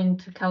 he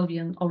joined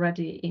Kelvion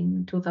already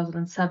in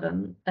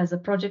 2007 as a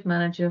project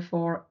manager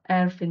for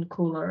air fin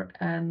cooler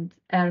and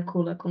air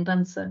cooler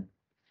condenser.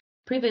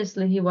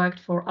 Previously, he worked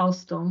for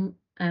Alstom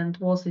and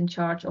was in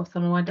charge of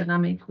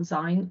thermodynamic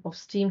design of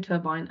steam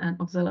turbine and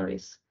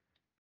auxiliaries.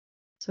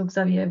 So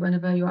Xavier,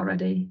 whenever you are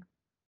ready,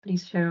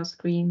 please share your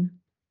screen.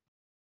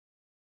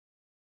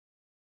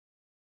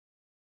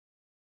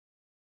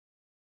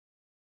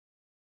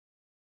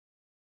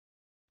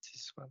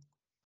 This one.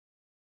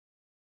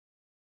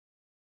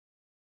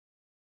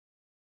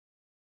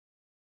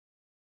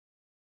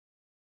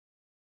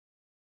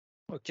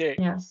 Okay.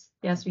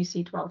 Yes, we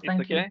see it well.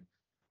 Thank you. Okay?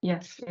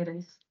 Yes, it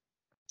is.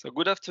 So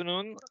good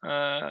afternoon.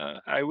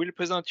 I will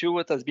present you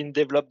what has been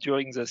developed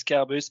during the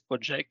Scarbus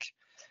project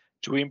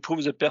to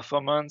improve the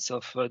performance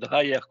of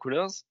dry air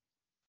coolers.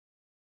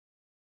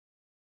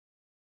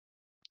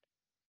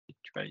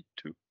 Try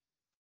to.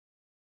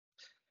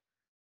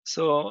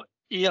 So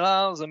here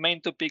are the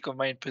main topic of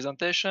my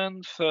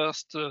presentation.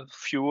 First, a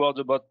few words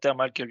about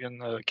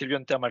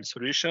Kelvion Thermal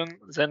Solution,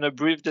 then a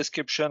brief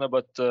description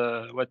about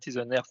what is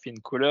an air fin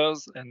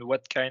coolers and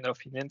what kind of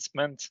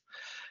enhancement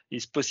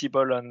is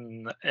possible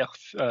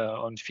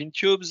on fin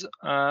tubes.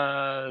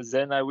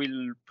 Then I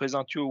will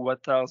present you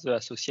what are the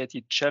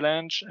associated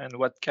challenge and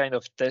what kind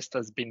of test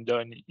has been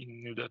done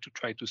in order to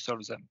try to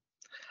solve them.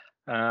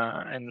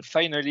 And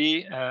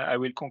finally, I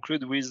will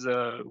conclude with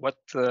what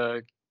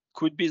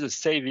could be the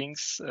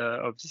savings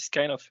of this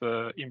kind of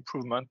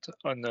improvement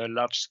on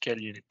large-scale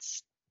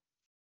units.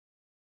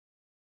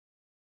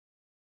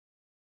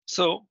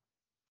 So,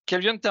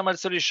 Kelvion Thermal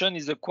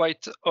Solutions is a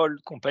quite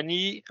old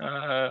company,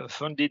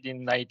 founded in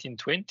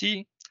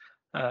 1920.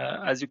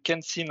 As you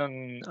can see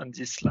on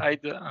this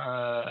slide,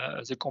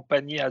 the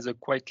company has a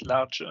quite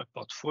large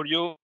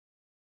portfolio.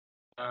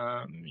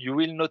 You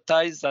will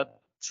notice that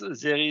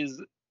there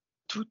is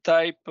two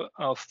types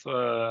of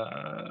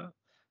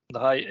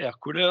dry air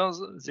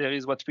coolers. There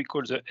is what we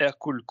call the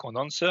air-cooled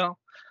condenser,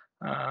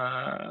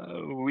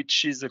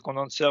 which is a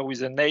condenser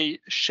with an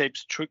A-shaped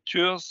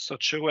structure,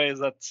 such a way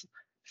that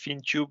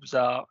fin tubes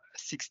are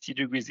 60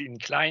 degrees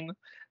inclined.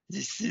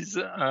 This is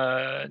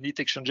a heat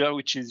exchanger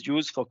which is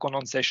used for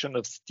condensation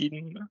of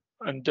steam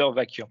under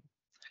vacuum.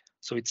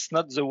 So it's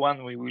not the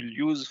one we will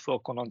use for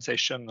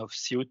condensation of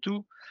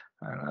CO2.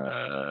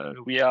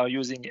 We are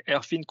using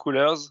air fin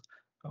coolers,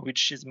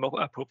 which is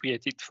more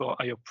appropriated for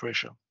higher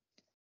pressure.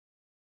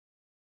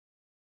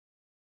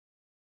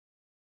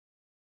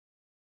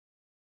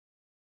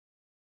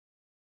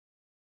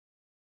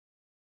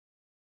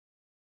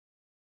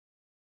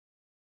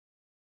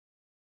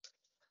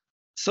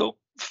 So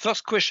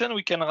first question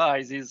we can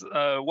raise is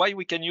why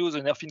we can use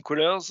an air fin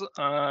coolers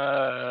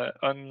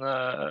on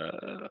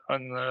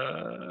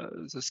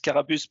the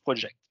Scarbus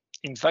project.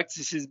 In fact,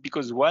 this is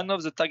because one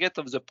of the targets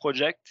of the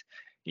project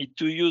is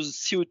to use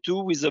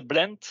CO2 with a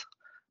blend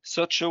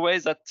such a way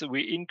that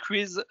we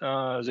increase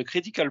the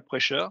critical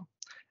pressure,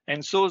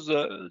 and so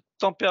the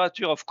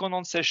temperature of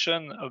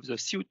condensation of the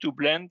CO2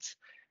 blend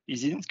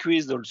is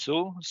increased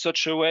also,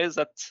 such a way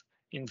that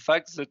in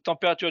fact the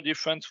temperature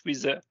difference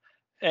with the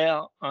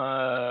air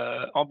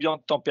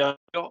ambient temperature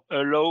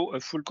allow a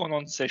full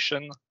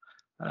condensation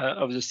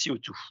of the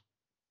CO2.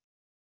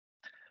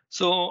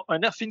 So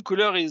an air fin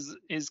cooler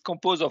is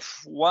composed of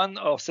one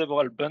or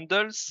several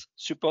bundles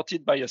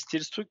supported by a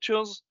steel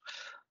structures.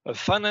 A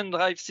fan and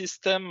drive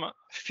system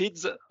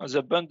feeds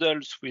the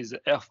bundles with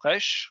air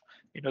fresh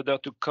in order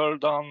to cool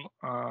down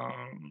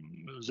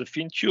the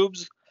fin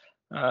tubes.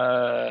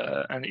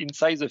 And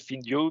inside the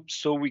fin tube,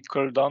 so we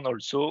cool down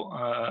also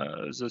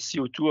the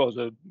CO2 or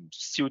the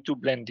CO2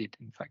 blended,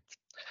 in fact.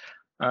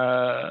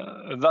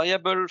 A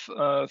variable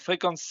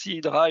frequency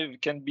drive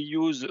can be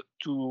used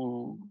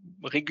to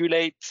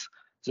regulate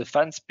the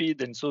fan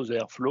speed and so the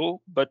airflow,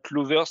 but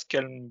louvers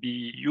can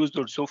be used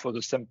also for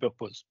the same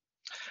purpose.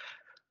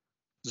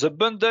 The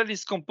bundle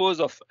is composed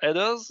of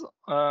headers.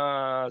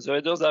 The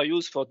headers are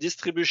used for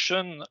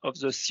distribution of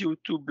the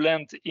CO2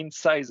 blend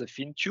inside the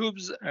fin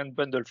tubes, and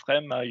bundle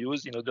frame are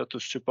used in order to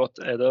support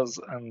headers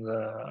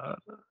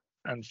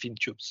and fin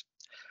tubes.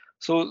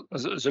 So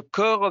the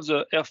core of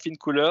the air fin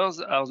coolers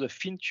are the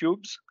fin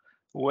tubes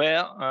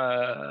where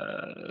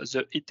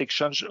the heat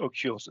exchange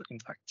occurs, in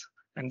fact.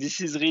 And this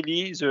is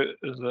really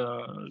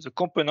the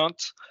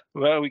component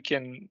where we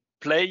can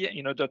play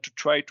in order to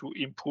try to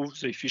improve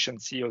the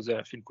efficiency of the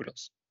air fin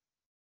coolers.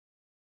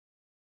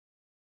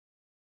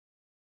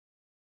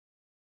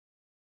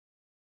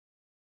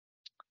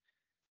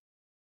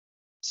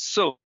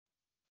 So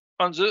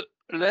on the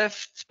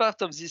left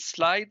part of this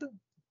slide,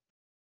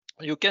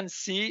 you can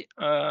see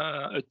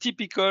a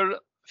typical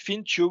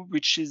fin tube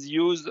which is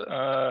used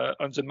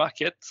on the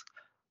market.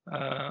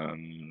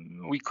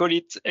 We call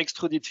it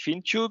extruded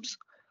fin tubes.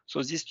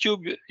 So this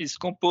tube is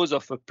composed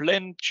of a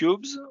plain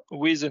tubes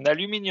with an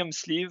aluminium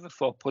sleeve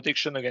for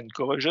protection against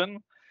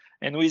corrosion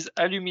and with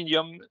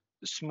aluminium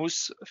smooth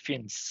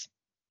fins.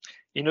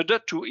 In order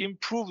to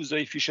improve the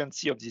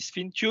efficiency of these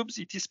fin tubes,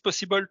 it is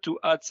possible to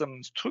add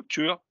some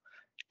structure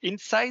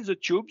inside the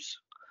tubes,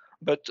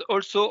 but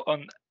also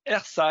on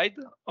air side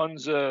on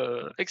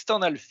the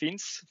external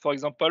fins, for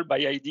example, by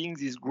adding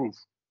this groove.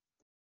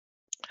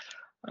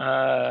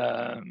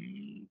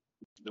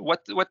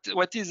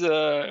 What is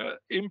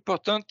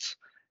important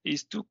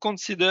is to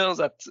consider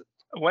that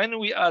when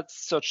we add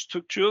such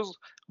structures,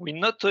 we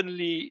not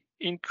only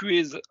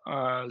increase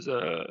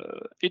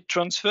the heat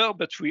transfer,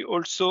 but we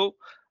also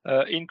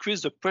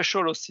increase the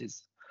pressure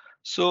losses.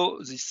 So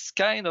this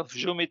kind of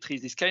geometry,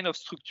 this kind of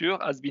structure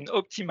has been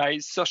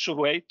optimized such a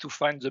way to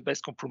find the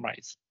best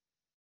compromise.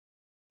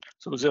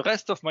 So the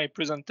rest of my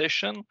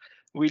presentation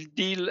will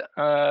deal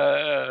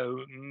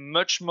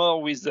much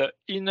more with the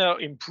inner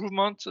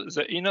improvement,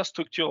 the inner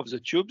structure of the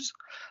tubes.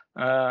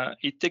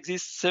 It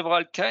exists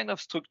several kinds of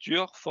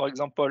structure, for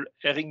example,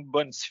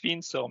 herringbone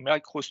fins or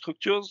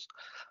microstructures.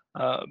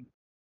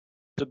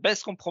 The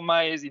best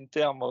compromise in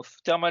terms of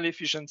thermal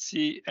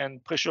efficiency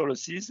and pressure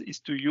losses is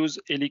to use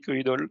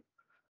helicoidal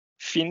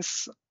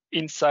fins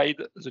inside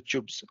the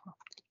tubes.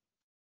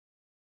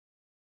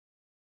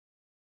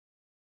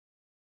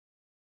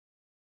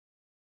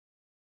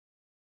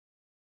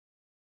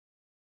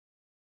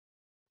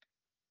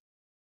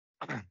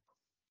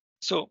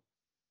 So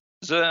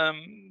the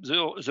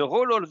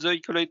role of the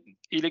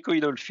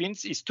helicoidal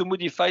fins is to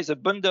modify the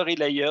boundary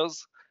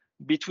layers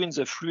between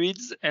the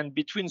fluids and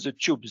between the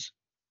tubes.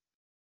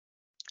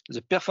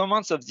 The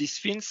performance of these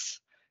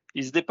fins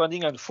is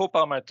depending on 4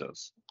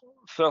 parameters.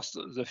 First,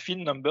 the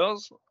fin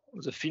numbers,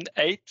 the fin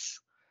height,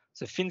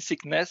 the fin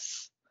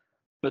thickness,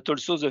 but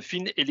also the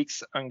fin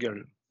helix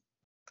angle.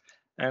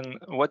 And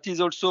what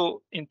is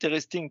also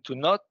interesting to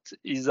note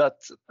is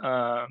that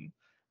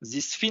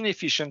this fin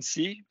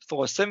efficiency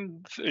for the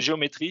same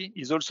geometry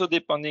is also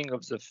depending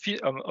of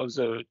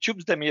the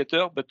tube's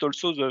diameter, but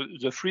also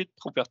the fluid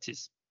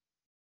properties.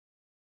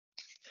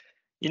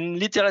 In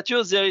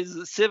literature, there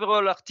is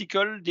several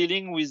articles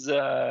dealing with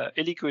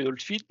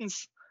helicoidal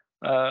fins,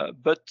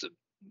 but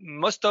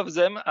most of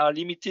them are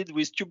limited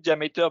with tube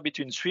diameter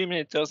between 3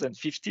 mm and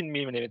 15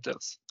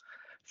 mm.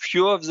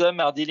 Few of them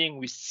are dealing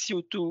with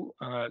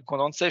CO2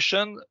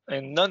 condensation,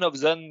 and none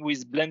of them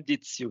with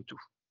blended CO2.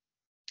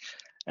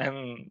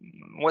 And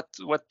what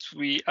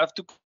we have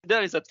to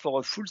consider is that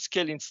for a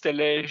full-scale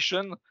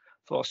installation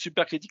for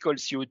supercritical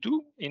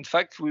CO2, in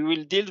fact, we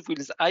will deal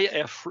with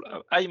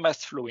high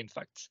mass flow, in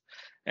fact.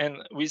 And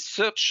with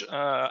such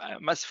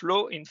mass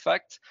flow, in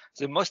fact,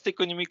 the most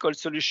economical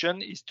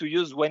solution is to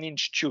use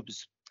 1-inch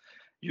tubes.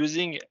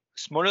 Using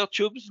smaller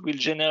tubes will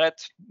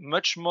generate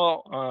much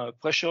more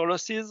pressure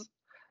losses,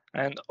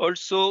 and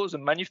also the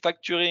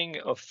manufacturing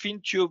of fin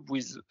tube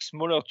with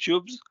smaller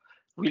tubes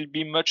will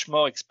be much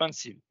more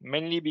expensive,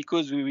 mainly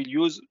because we will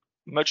use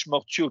much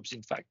more tubes,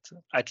 in fact,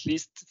 at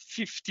least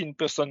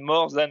 15%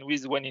 more than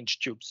with 1-inch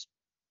tubes.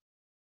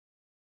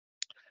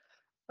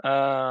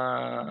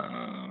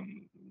 And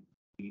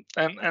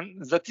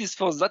that is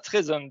for that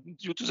reason,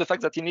 due to the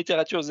fact that in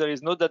literature there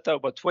is no data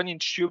about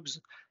 1-inch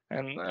tubes,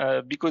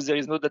 and because there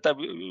is no data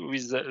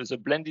with the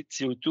blended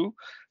CO2,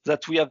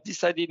 that we have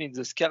decided in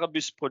the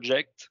Scarabus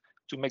project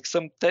to make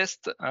some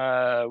tests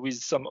with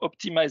some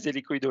optimized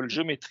helicoidal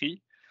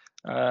geometry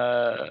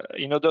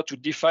in order to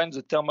define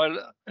the thermal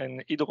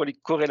and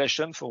hydraulic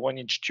correlation for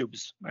 1-inch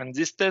tubes. And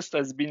this test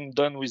has been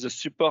done with the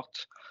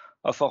support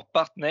of our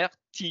partner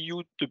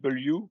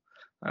TUW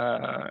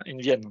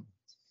in Vienna.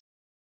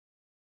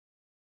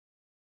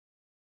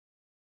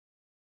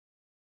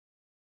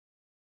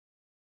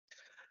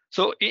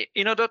 So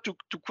in order to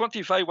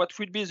quantify what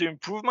will be the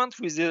improvement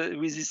with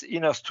this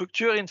inner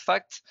structure, in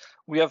fact,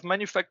 we have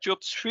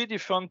manufactured 3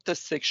 different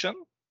test sections.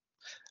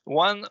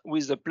 One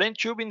with a plain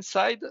tube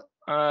inside,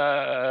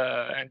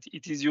 and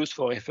it is used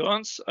for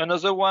reference.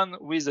 Another one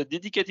with a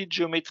dedicated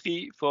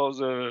geometry for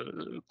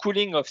the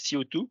cooling of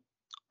CO2.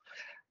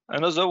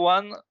 Another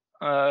one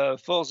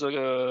for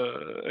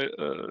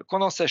the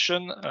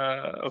condensation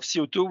of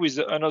CO2 with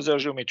another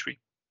geometry.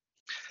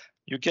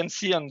 You can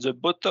see on the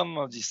bottom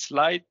of this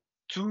slide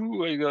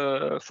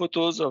 2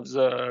 photos of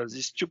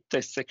these tube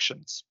test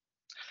sections.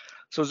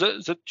 So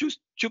the 2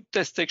 tube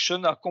test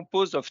sections are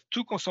composed of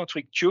 2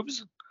 concentric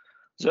tubes.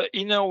 The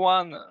inner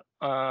one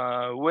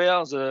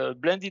where the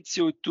blended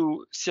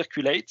CO2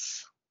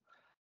 circulates,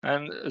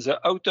 and the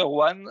outer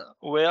one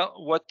where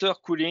water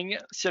cooling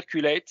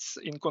circulates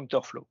in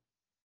counterflow.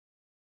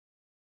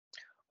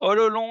 All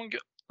along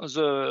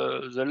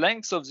the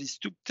length of this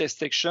tube test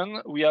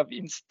section, we have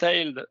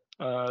installed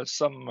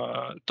some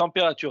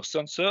temperature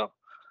sensor,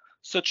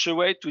 such a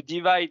way to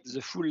divide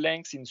the full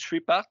length in 3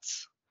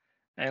 parts.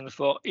 And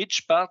for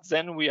each part,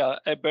 then we are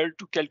able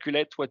to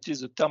calculate what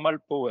is the thermal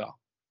power.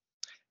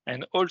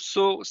 And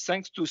also,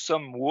 thanks to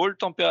some wall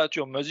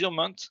temperature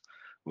measurement,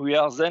 we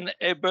are then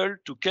able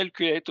to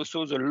calculate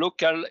also the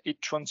local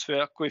heat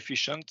transfer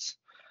coefficient,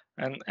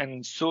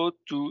 and so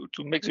to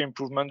make the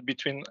improvement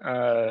between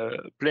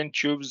plain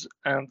tubes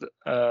and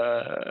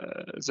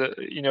the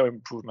inner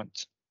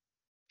improvement.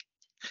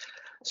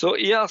 So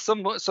here are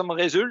some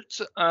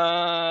results.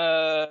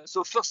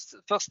 So first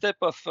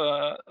step of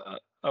our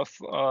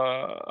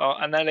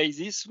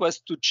analysis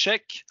was to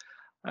check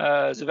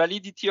the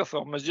validity of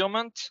our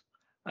measurement.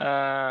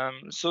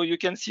 So you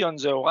can see on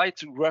the right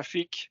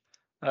graphic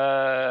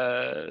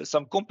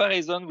some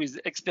comparison with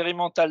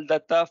experimental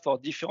data for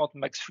different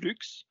max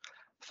flux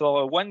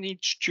for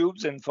 1-inch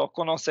tubes and for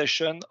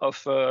condensation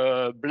of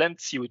blend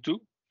CO2.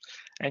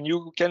 And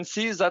you can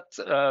see that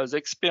the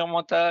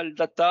experimental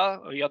data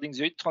regarding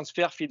the heat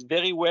transfer fit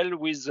very well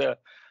with the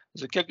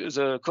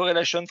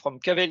correlation from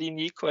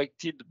Cavellini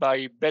corrected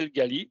by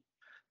Bell-Gali.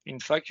 In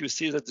fact, you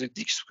see that the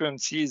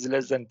discrepancy is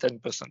less than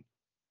 10%.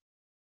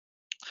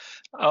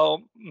 Our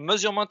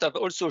measurements have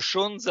also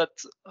shown that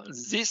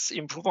this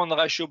improvement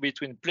ratio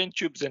between plain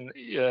tubes and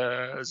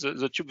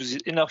the tubes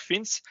with inner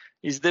fins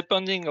is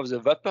depending on the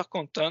vapor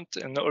content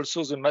and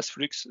also the mass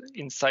flux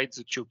inside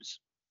the tubes.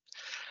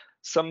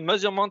 Some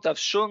measurements have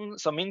shown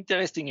some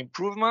interesting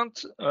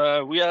improvement.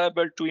 We are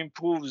able to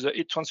improve the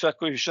heat transfer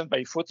coefficient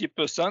by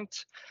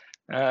 40%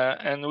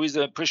 and with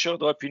a pressure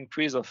drop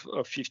increase of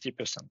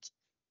 50%.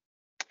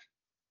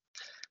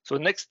 So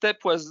next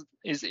step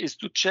is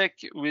to check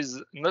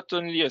with not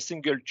only a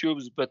single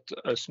tubes but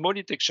a small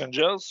heat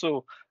exchanger.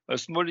 So a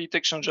small heat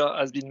exchanger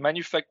has been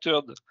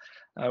manufactured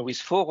with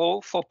 4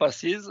 rows, 4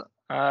 passes.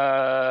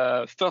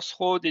 First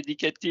row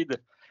dedicated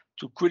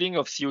to cooling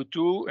of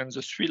CO2 and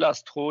the 3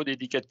 last rows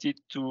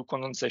dedicated to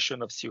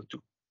condensation of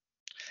CO2.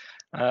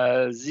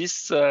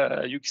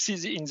 You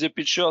see in the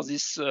picture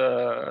this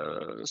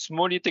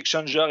small heat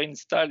exchanger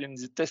installed in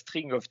the test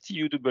ring of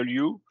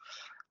TUW.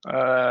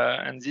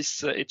 And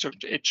this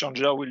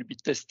exchanger will be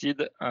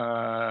tested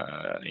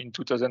in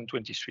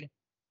 2023.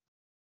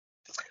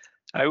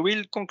 I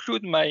will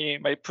conclude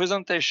my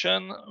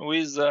presentation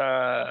with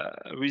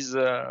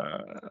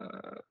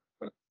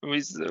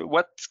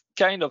what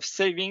kind of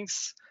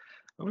savings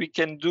we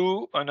can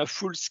do on a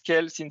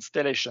full-scale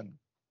installation.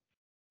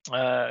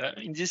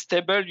 In this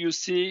table, you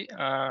see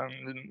a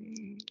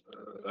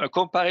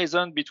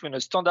comparison between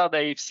a standard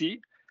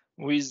AFC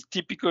with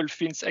typical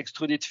fins,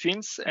 extruded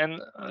fins, and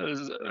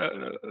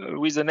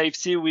with an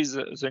AFC with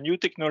the new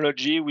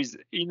technology with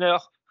inner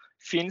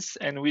fins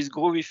and with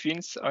groovy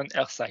fins on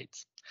air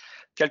sides.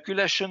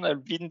 Calculation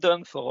have been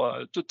done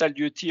for a total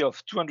duty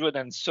of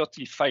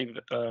 235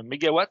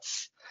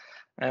 megawatts.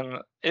 And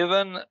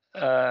even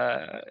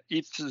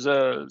if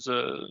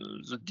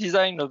the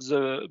design of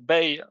the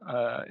bay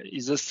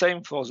is the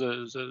same for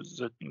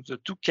the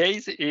 2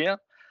 Ks here,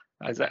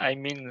 as I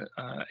mean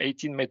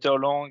 18 meter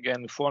long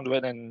and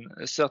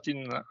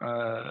 413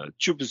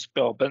 tubes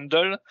per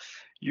bundle,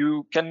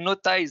 you can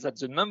notice that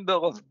the number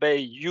of bay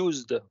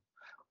used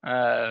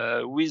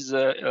with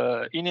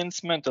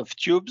enhancement of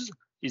tubes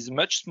is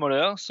much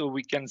smaller, so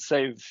we can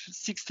save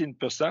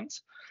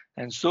 16%.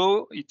 And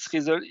so it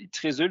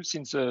results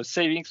in the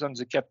savings on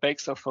the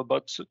capex of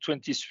about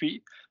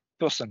 23%.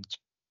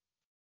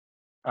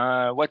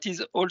 What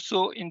is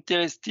also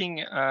interesting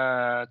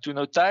to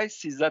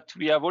notice is that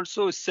we have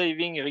also a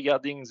saving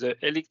regarding the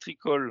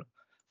electrical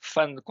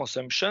fan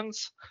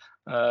consumptions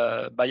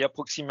by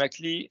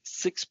approximately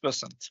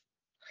 6%.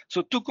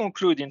 So to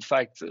conclude, in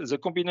fact, the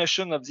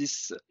combination of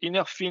these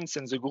inner fins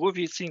and the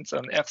groovy fins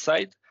on air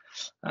side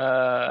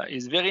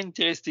is very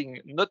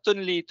interesting, not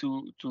only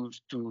to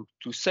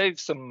save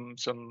some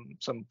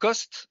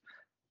cost,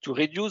 to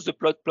reduce the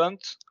plot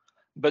plant,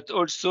 but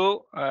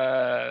also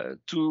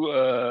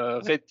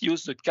to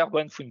reduce the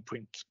carbon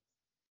footprint.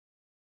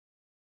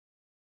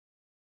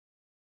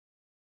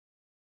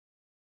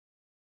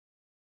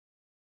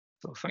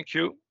 So thank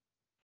you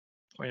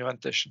for your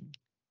attention.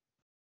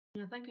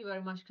 Yeah, thank you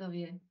very much,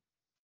 Xavier.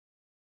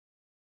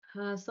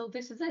 So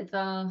this is it,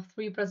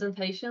 3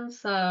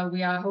 presentations.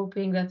 We are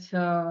hoping that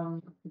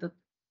the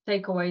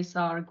takeaways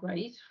are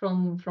great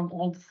from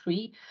all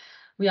 3.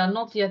 We are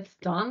not yet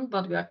done,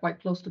 but we are quite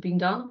close to being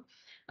done.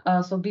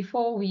 So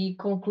before we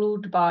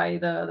conclude by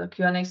the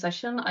Q&A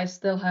session, I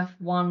still have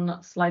one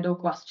Slido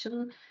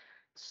question.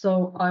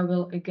 So I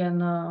will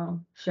again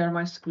share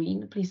my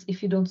screen. Please,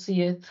 if you don't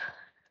see it,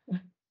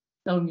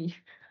 tell me.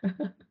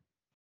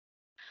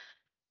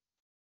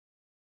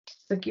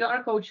 The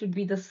QR code should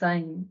be the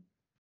same.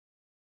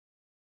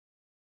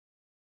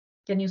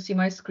 Can you see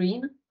my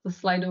screen? The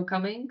Slido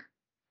coming?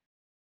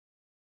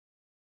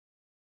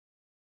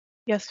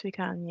 Yes, we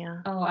can,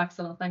 yeah. Oh,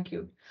 excellent. Thank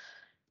you.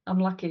 I'm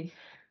lucky.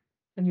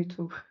 And you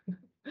too.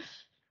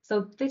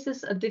 So this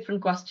is a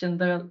different question.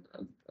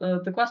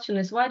 The question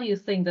is, why do you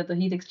think that the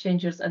heat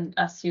exchangers and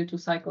sCO2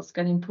 cycles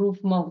can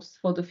improve most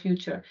for the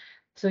future?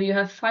 So you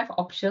have 5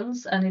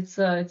 options, and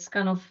it's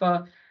kind of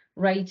a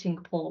rating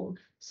poll.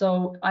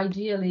 So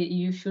ideally,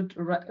 you should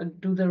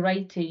do the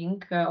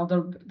rating or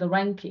the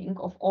ranking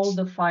of all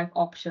the 5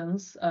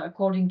 options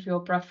according to your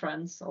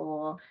preference.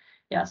 Or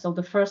yeah, so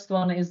the first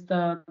one is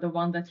the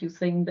one that you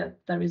think that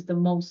there is the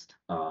most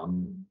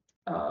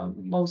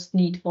most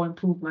need for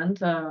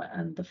improvement,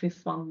 and the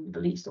 5th one the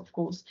least, of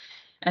course.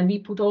 And we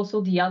put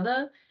also the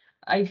other.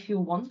 If you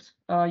want,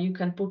 you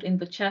can put in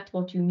the chat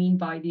what you mean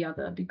by the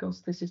other,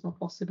 because this is not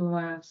possible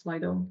via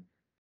Slido.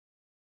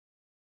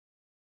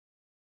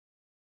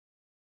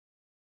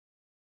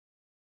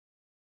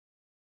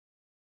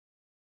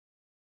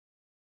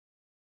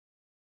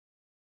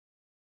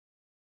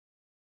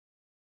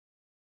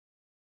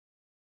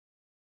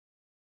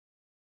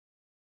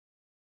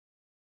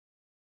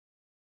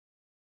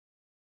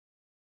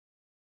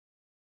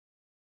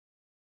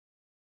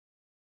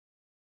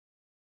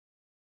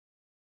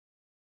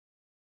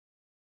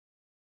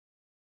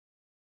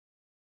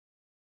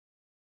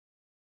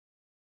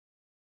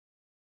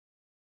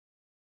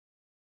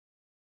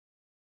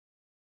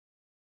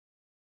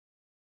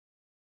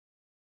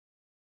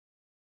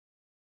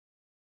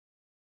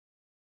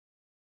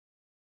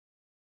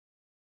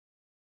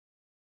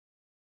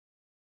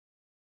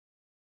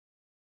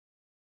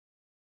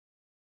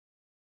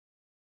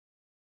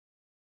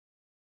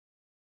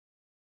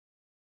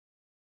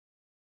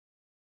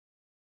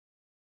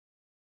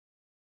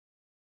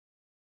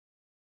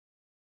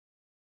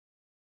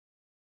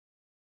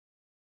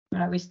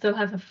 We still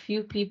have a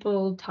few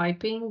people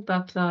typing,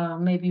 but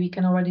maybe we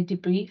can already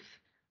debrief.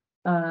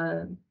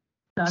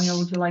 Daniel,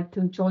 would you like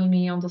to join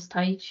me on the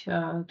stage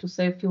to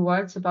say a few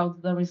words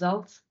about the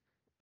results?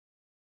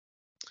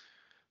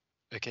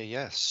 Okay,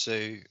 yes.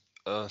 So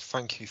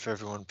thank you for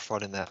everyone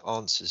providing their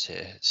answers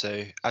here.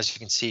 So as you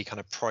can see, kind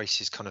of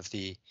price is kind of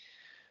the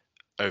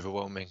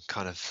overwhelming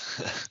kind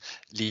of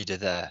leader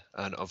there,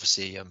 and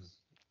obviously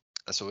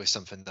that's always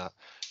something that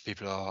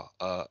people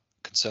are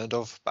concerned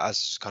of. But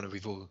as kind of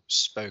we've all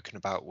spoken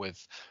about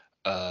with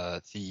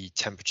the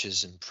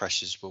temperatures and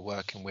pressures we're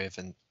working with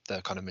and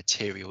the kind of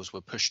materials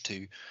we're pushed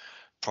to,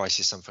 price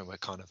is something we're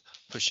kind of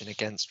pushing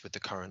against with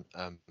the current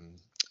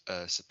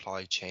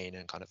supply chain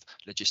and kind of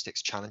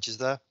logistics challenges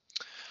there.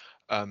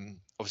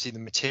 Obviously the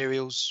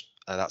materials,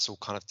 that's all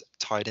kind of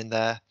tied in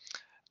there.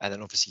 And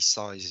then obviously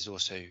size is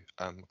also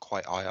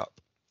quite high up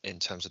in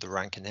terms of the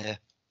ranking here,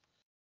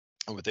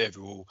 with the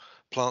overall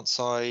plant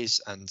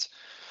size and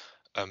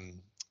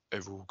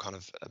overall kind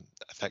of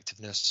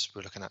effectiveness.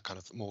 We're looking at kind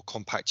of more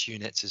compact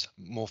units is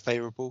more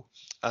favorable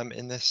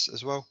in this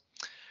as well.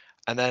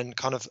 And then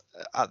kind of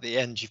at the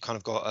end, you've kind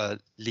of got a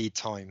lead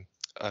time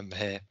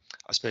here,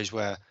 I suppose,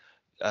 where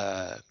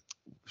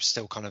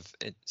still kind of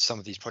some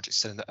of these projects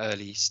still in the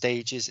early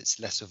stages. It's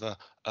less of a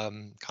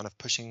kind of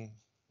pushing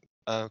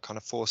kind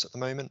of force at the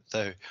moment,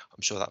 though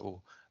I'm sure that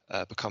will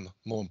become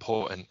more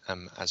important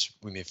as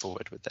we move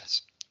forward with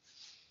this.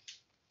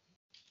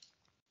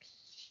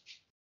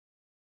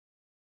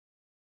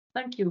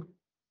 Thank you.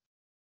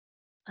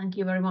 Thank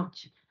you very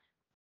much.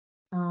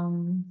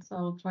 So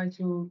I'll try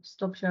to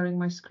stop sharing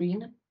my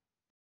screen.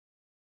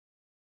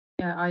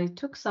 Yeah, I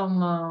took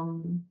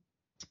some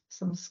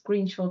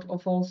screenshot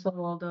of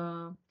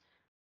also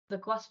the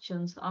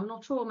questions. I'm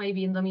not sure,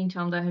 maybe in the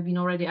meantime they have been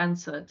already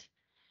answered,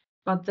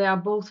 but they are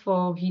both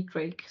for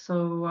Heatric.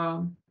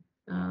 So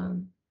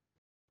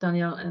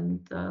Daniel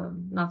and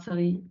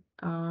Natalie,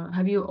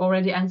 have you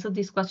already answered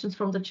these questions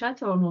from the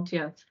chat or not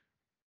yet?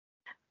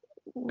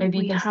 Maybe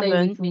you can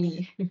stay with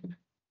me.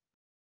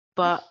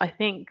 But I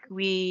think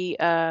we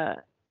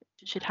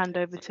should hand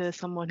over to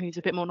someone who's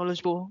a bit more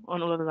knowledgeable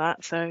on all of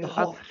that. So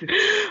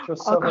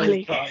so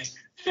many times.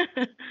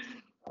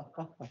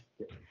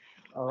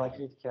 All right,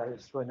 Jitka,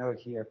 it's Brunel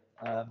here.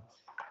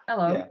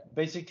 Hello. Yeah,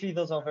 basically,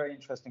 those are very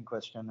interesting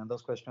questions, and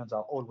those questions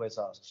are always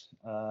asked.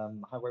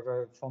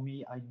 However, for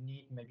me, I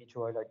need maybe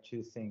to highlight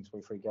 2 things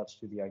with regards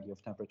to the idea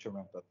of temperature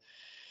ramp-up.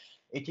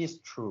 It is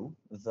true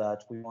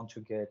that we want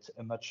to get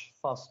a much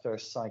faster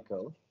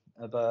cycle,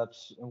 but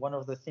one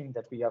of the things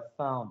that we have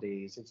found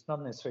is it's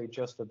not necessarily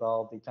just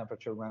about the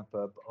temperature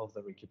ramp-up of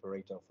the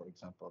recuperator, for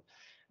example.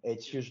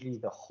 It's usually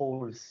the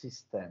whole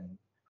system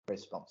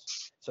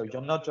response. So you're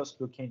not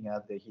just looking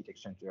at the heat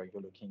exchanger,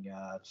 you're looking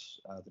at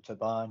the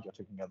turbine, you're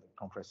talking about the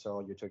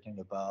compressor, you're talking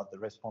about the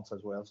response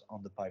as well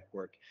on the pipe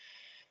work.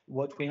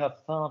 What we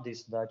have found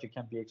is that you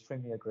can be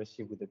extremely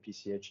aggressive with the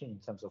PCHE in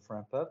terms of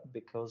ramp up,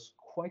 because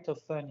quite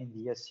often in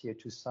the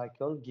sCO2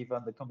 cycle,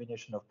 given the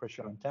combination of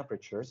pressure and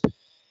temperatures,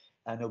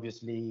 and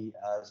obviously,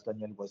 as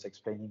Daniel was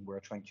explaining,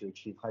 we're trying to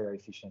achieve higher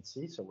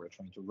efficiency, so we're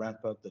trying to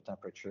ramp up the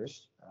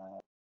temperatures.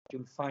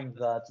 You'll find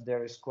that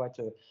there is quite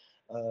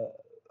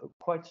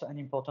an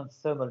important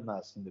thermal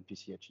mass in the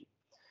PCHE.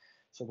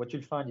 So what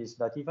you'll find is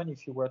that even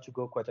if you were to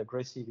go quite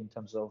aggressive in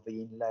terms of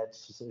the inlet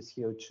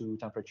CO2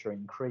 temperature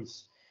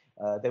increase,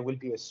 there will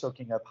be a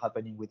soaking up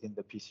happening within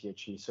the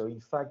PCHE. So in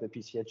fact, the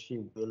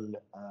PCHE will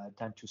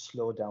tend to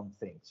slow down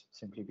things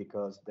simply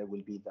because there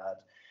will be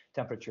that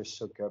temperature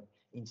soak up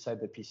inside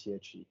the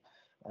PCHE.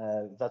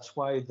 That's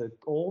why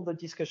all the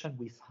discussion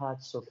we've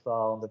had so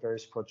far on the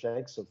various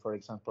projects, so for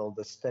example,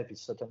 the STEP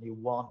is certainly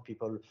one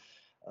people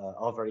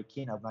are very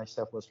keen. I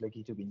myself was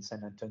lucky to be in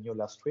San Antonio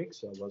last week,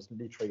 so I was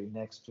literally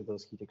next to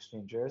those heat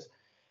exchangers.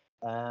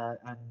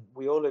 And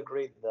we all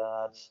agreed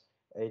that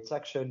it's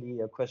actually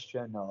a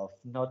question of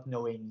not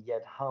knowing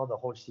yet how the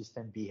whole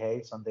system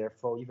behaves, and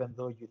therefore, even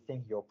though you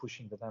think you're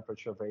pushing the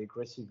temperature very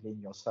aggressively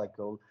in your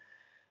cycle,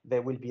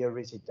 there will be a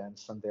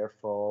residence, and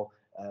therefore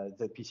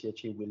the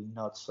PCHE will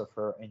not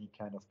suffer any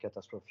kind of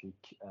catastrophic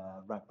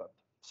ramp up.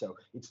 So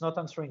it's not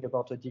answering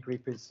about a degree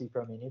C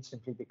per minute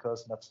simply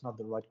because that's not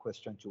the right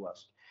question to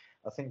ask.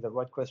 I think the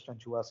right question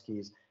to ask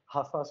is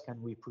how fast can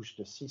we push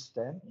the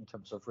system in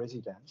terms of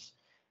residence,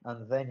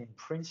 and then in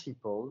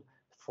principle,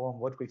 from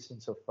what we've seen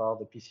so far,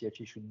 the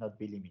PCHE should not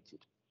be limited.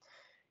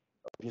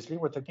 Obviously,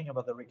 we're talking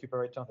about the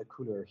recuperator and the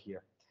cooler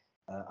here.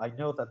 I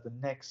know that the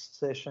next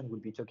session will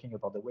be talking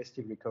about the waste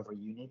heat recovery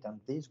unit, and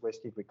this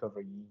waste heat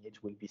recovery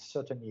unit will be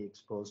certainly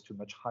exposed to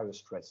much higher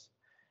stress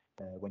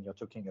when you're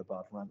talking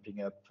about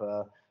ramping up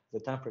the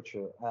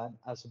temperature. And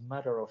as a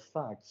matter of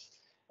fact,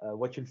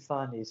 what you'll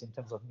find is in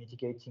terms of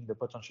mitigating the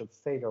potential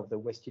failure of the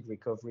waste heat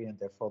recovery and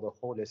therefore the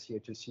whole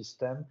sCO2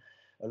 system,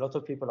 a lot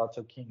of people are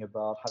talking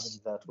about having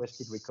that waste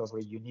heat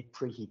recovery unit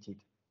preheated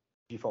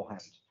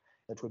beforehand.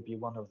 That would be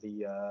one of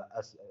the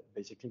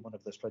basically one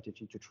of the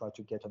strategies to try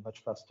to get a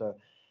much faster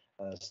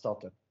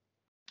startup.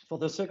 For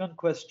the second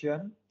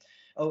question,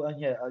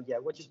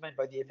 what is meant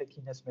by the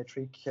effectiveness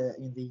metric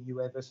in the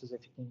UA versus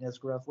effectiveness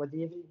graph? Well,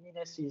 the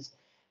effectiveness is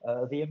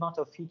the amount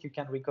of heat you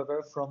can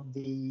recover from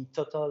the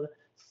total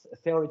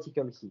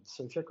theoretical heat.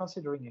 So if you're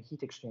considering a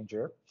heat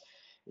exchanger,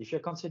 if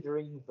you're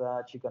considering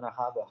that you're going to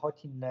have a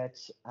hot inlet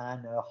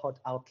and a hot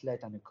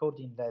outlet and a cold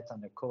inlet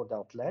and a cold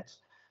outlet,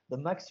 the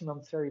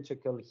maximum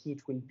theoretical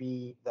heat will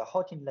be the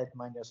hot inlet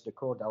minus the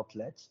cold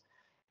outlet,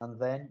 and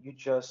then you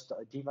just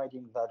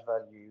dividing that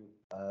value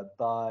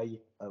by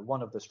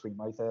one of the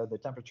stream, either the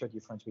temperature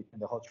difference between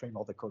the hot stream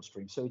or the cold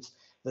stream. So it's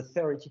the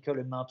theoretical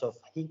amount of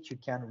heat you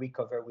can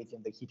recover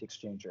within the heat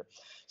exchanger.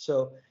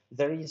 So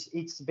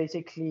it's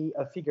basically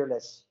a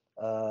figureless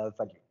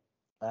value.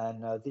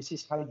 And this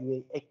is how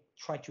you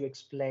try to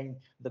explain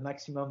the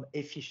maximum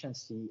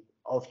efficiency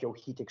of your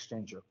heat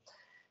exchanger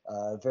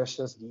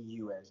versus the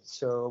US.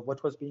 So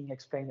what was being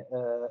explained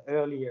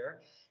earlier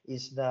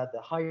is that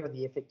the higher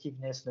the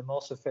effectiveness, the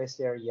more surface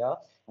area,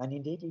 and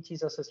indeed it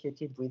is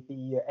associated with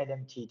the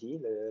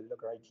LMTD, the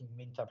logarithmic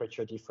mean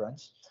temperature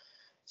difference.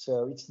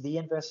 So it's the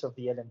inverse of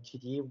the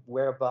LMTD,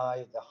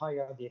 whereby the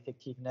higher the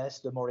effectiveness,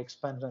 the more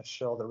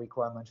exponential the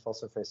requirement for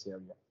surface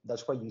area.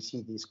 That's why you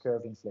see this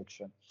curve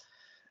inflection.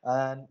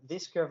 And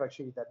this curve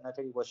actually that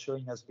Natalie was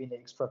showing has been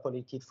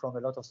extrapolated from a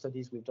lot of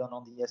studies we've done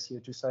on the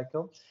sCO2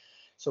 cycle.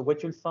 So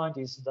what you'll find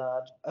is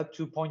that up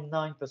to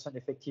 0.9%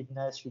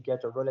 effectiveness, you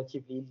get a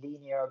relatively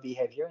linear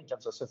behavior in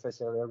terms of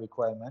surface area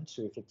requirement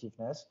to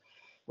effectiveness.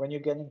 When you're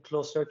getting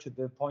closer to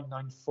the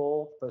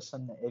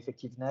 0.94%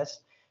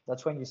 effectiveness,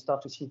 that's when you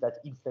start to see that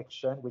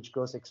inflection, which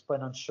goes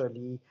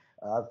exponentially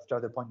after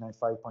the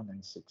 0.95,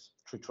 0.96,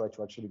 to try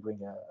to actually bring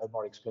a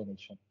more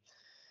explanation.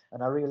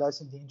 And I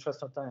realize in the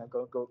interest of time, I'm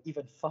going to go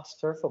even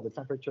faster for the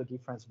temperature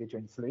difference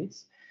between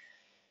fluids.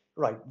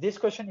 Right, this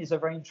question is a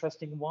very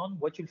interesting one.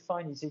 What you'll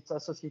find is it's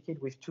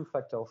associated with two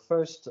factors.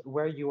 First,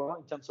 where you are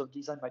in terms of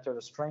design material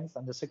strength,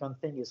 and the second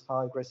thing is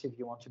how aggressive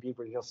you want to be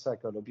with your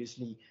cycle.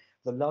 Obviously,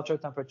 the larger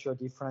temperature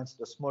difference,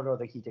 the smaller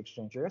the heat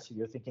exchanger. So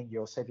you're thinking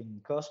you're saving in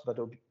cost, but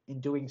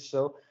in doing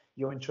so,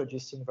 you're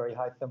introducing very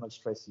high thermal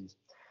stresses.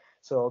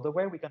 So the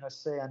way we're going to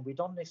say, and we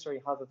don't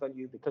necessarily have a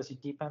value because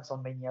it depends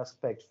on many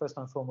aspects. First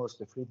and foremost,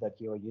 the fluid that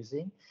you're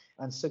using.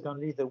 And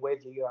secondly, the way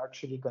that you're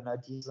actually going to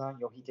design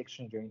your heat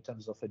exchanger in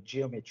terms of a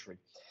geometry.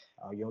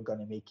 Are you going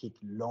to make it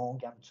long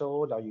and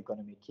tall? Are you going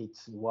to make it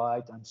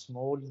wide and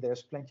small?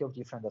 There's plenty of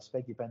different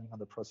aspects depending on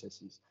the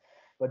processes.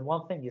 But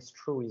one thing is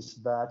true is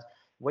that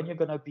when you're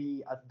going to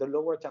be at the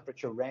lower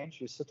temperature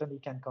range, you certainly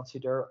can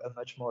consider a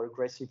much more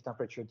aggressive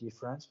temperature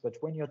difference. But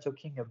when you're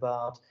talking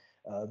about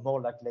more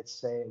like, let's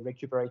say,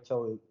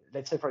 recuperator,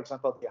 let's say, for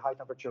example, the high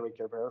temperature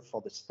recuperator for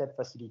the STEP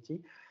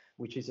facility,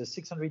 which is a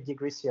 600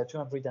 degrees C,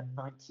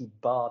 290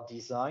 bar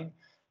design,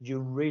 you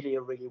really,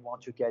 really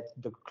want to get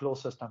the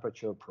closest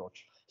temperature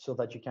approach so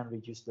that you can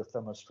reduce the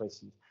thermal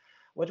stresses.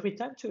 What we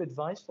tend to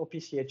advise for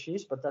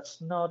PCHEs, but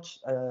that's not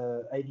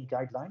any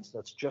guidelines,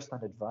 that's just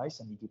an advice,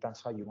 and it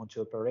depends how you want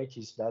to operate,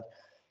 is that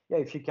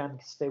if you can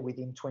stay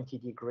within 20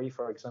 degrees,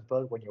 for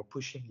example, when you're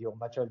pushing your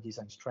material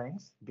design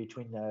strength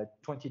between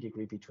 20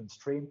 degrees between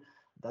stream,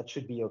 that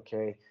should be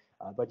okay.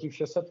 But if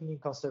you're certainly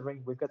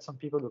considering, we've got some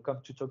people who come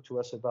to talk to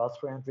us about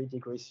 300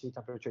 degrees C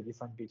temperature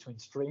difference between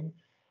stream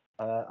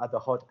at the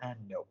hot end,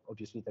 no,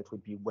 obviously that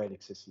would be well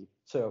excessive.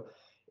 So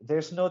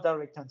there's no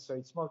direct answer.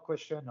 It's more a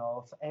question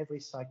of every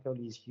cycle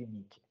is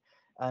unique.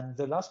 And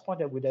the last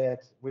point I would add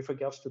with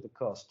regards to the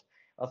cost,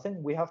 I think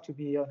we have to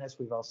be honest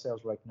with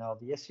ourselves right now.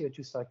 The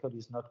sCO2 cycle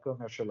is not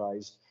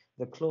commercialized.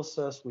 The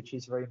closest, which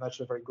is very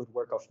much a very good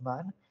work of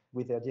man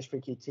with their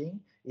district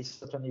heating, is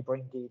certainly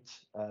bringing it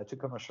to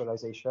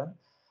commercialization.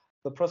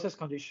 The process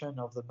conditions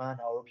of the man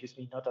are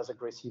obviously not as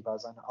aggressive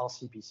as an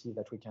RCPC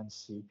that we can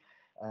see.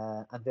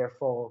 And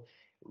therefore,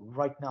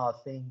 right now, I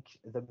think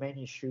the main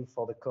issue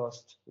for the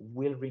cost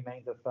will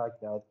remain the fact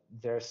that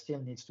there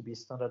still needs to be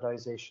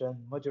standardization,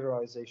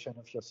 modularization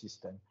of your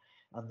system.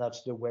 And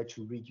that's the way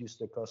to reduce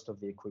the cost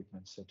of the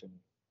equipment, certainly.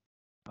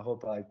 I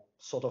hope I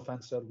sort of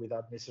answered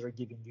without necessarily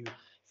giving you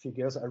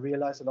figures. I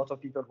realize a lot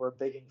of people were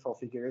begging for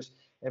figures.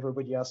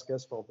 Everybody asked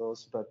us for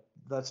those, but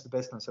that's the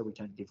best answer we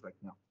can give right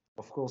now.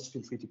 Of course,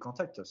 feel free to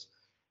contact us.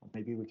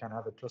 Maybe we can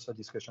have a closer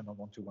discussion on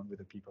one-to-one with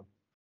the people.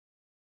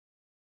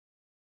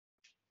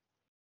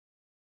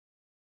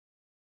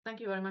 Thank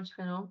you very much,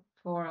 Renaud,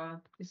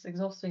 for this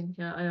exhaustive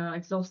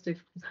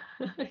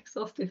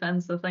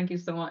answer. Thank you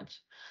so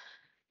much.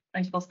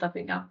 Thanks for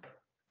stepping up.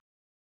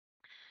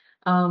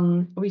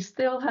 We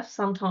still have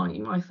some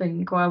time, I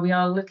think. Well, we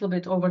are a little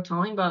bit over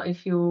time, but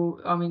if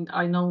you,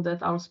 I know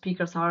that our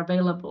speakers are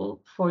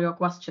available for your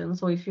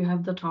questions. So if you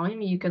have the time,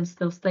 you can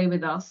still stay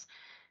with us,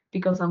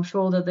 because I'm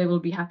sure that they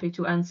will be happy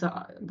to answer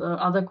the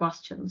other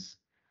questions.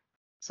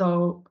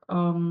 So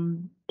I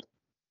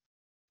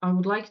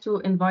would like to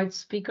invite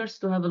speakers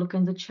to have a look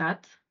in the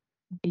chat,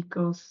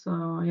 because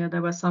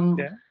there were some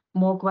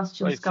more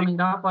questions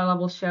coming up while I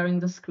was sharing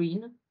the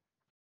screen.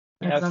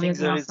 I think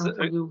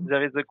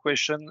there is a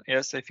question.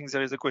 Yes, I think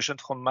there is a question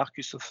from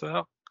Marcus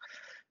Offer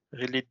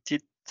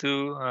related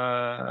to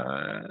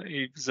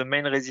if the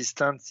main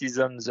resistance is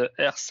on the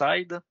air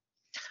side.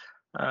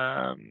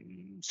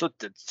 So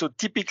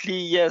typically,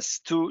 yes,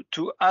 to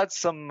add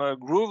some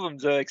groove on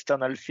the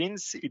external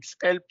fins, it's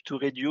helped to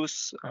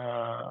reduce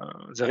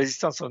the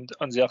resistance on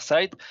the air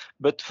side.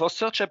 But for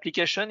such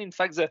application, in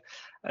fact,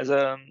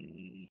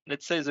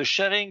 let's say the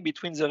sharing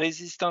between the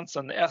resistance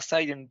on air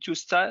side and tube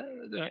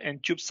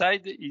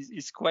side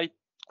is quite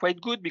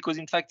good, because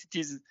in fact it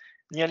is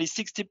nearly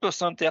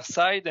 60% air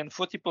side and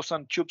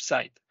 40% tube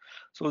side.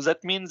 So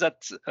that means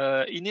that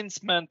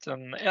enhancement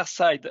on air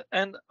side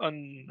and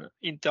on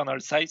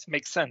internal sides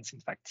makes sense, in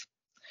fact.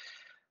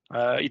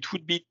 It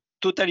would be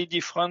totally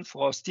different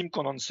for a steam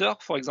condenser,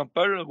 for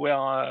example,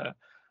 where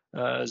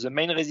the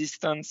main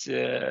resistance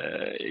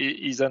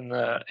is on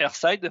air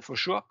side for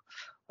sure.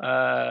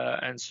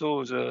 And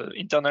so the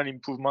internal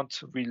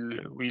improvement will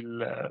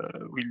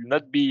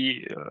not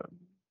be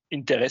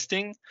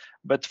interesting,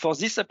 but for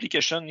this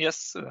application,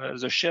 yes,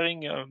 the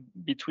sharing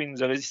between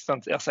the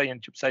resistance air side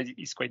and tube side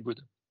is quite good.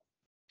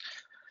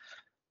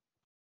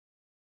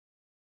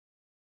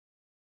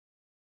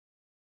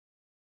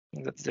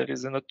 That there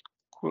is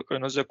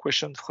another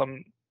question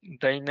from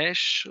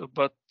Dinesh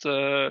about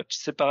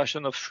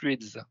separation of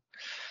fluids.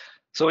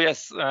 So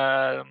yes,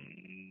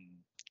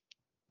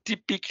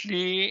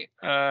 typically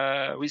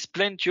with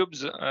plain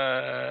tubes,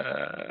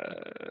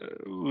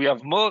 we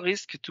have more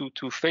risk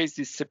to face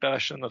this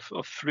separation of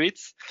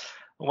fluids.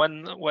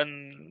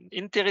 One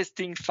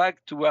interesting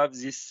fact to have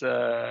this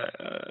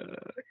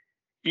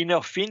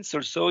inner fins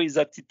also is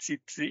that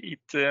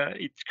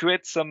it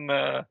creates some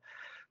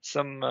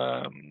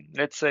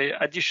let's say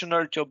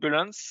additional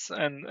turbulence,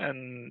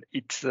 and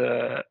it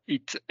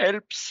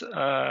helps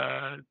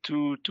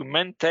to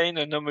maintain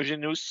an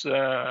homogeneous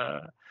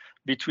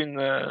between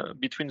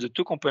the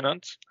two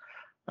components.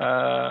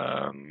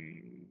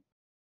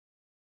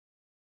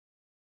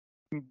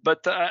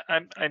 But I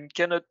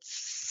cannot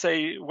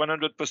say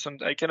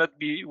 100%. I cannot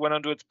be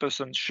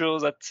 100% sure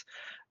that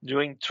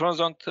during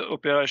transient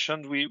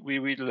operation we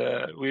will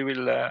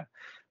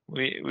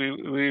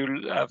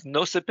have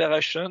no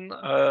separation.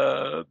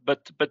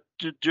 But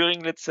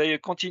during, let's say, a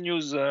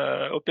continuous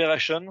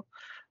operation,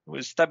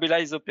 with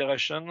stabilized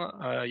operation,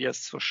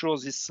 yes, for sure,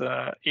 this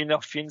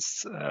inner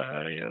fins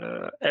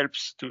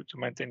helps to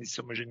maintain this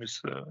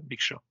homogeneous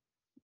mixture.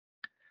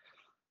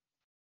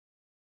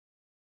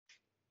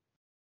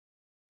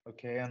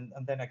 Okay, and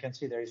then I can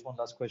see there is one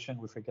last question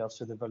with regards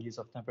to the values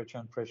of temperature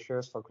and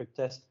pressures for quick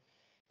test.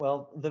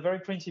 Well, the very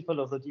principle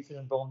of the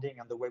diffusion bonding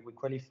and the way we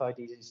qualified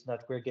it is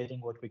that we're getting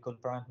what we call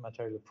parent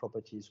material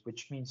properties,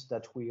 which means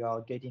that we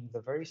are getting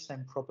the very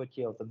same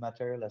property of the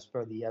material as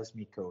per the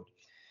ASME code.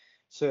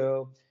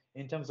 So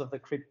in terms of the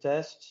crypt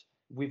test,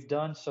 we've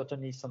done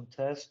certainly some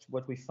tests.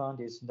 What we found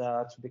is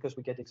that because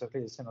we get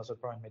exactly the same as a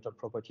parent metal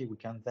property, we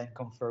can then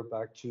convert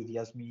back to the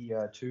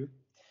ASME 2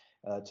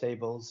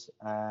 tables,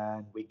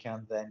 and we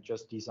can then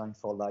just design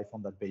for life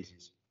on that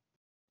basis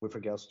with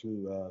regards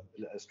to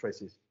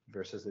stresses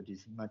versus the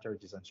material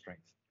design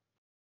strength.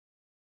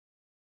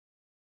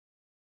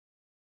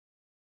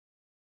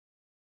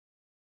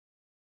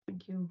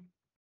 Thank you.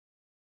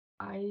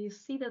 I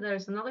see that there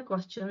is another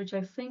question which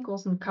I think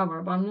wasn't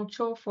covered, but I'm not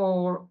sure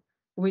for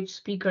which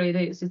speaker it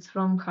is. It's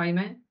from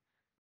Jaime,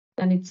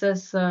 and it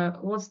says,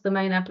 what's the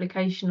main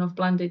application of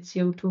blended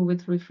CO2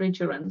 with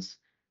refrigerants?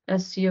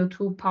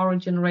 sCO2 power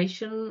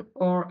generation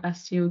or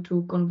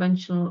sCO2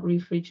 conventional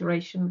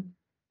refrigeration?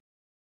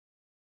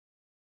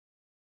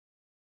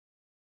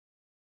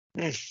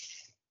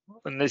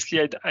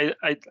 Honestly,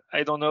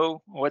 I don't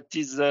know what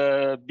is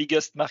the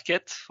biggest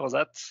market for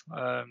that.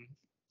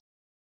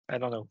 I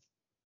don't know.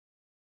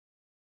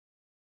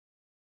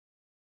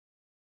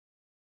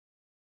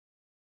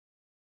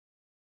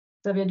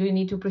 Xavier, do you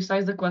need to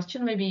precise the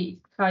question?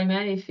 Maybe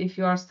Jaime, if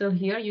you are still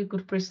here, you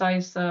could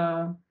precise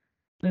a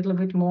little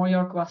bit more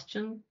your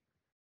question.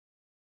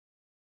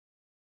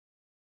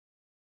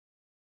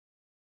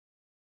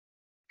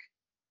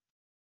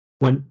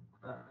 When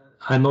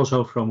I'm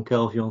also from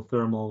Kelvion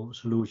Thermal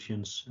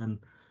Solutions, and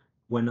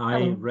when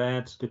I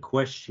read the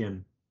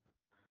question,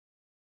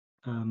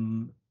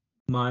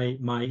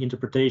 my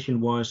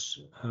interpretation was,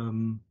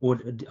 or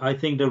I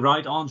think the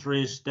right answer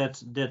is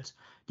that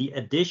the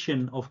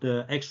addition of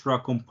the extra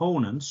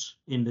components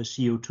in the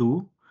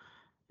CO2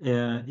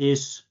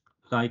 is,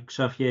 like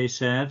Xavier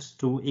said,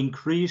 to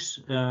increase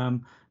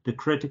the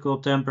critical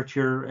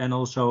temperature and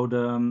also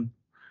the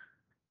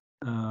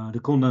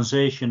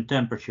condensation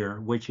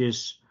temperature, which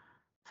is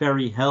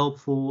very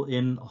helpful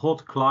in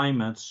hot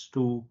climates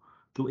to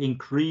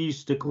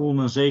increase the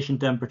condensation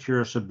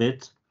temperatures a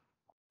bit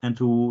and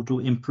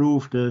to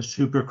improve the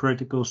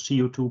supercritical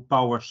CO2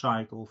 power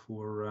cycle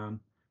for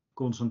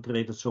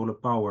concentrated solar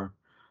power.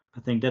 I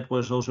think that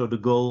was also the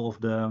goal of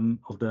the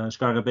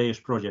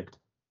Scarabeus project.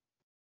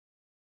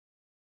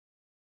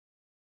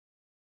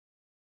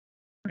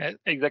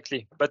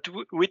 Exactly, but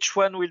which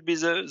one will be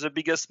the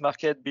biggest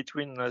market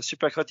between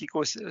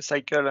supercritical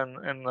cycle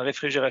and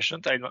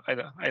refrigeration?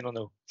 I don't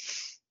know.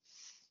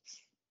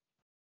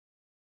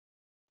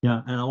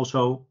 Yeah, and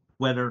also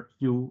whether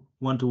you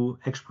want to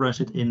express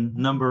it in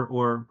number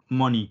or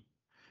money.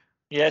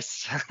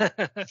 Yes.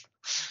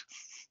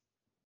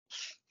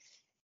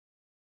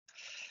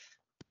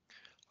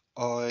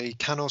 I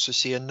can also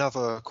see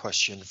another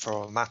question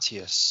from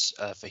Matthias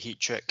for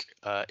Heatric.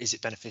 Is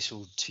it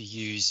beneficial to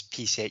use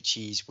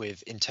PCHEs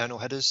with internal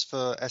headers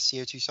for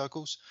sCO2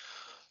 cycles?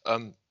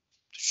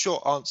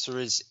 Short answer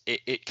is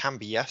it can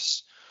be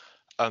yes.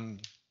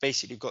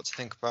 Basically, you've got to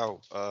think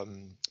about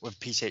with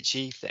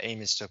PCHE, the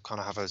aim is to kind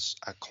of have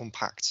a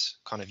compact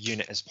kind of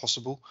unit as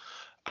possible.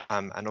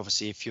 And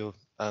obviously, if you're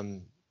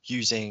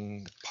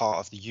using part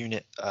of the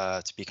unit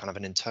to be kind of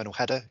an internal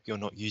header, you're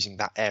not using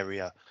that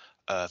area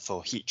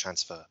for heat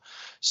transfer.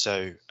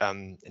 So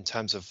in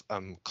terms of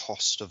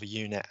cost of a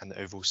unit and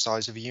the overall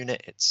size of a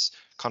unit, it's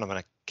kind of on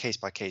a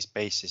case-by-case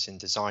basis in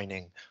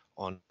designing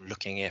on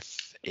looking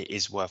if it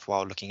is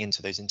worthwhile looking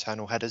into those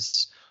internal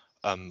headers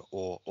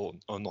or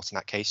not in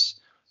that case.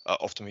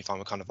 Often we find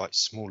with kind of like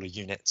smaller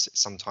units,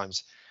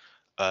 sometimes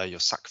you're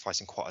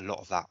sacrificing quite a lot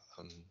of that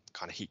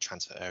kind of heat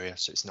transfer area,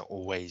 so it's not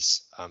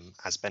always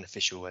as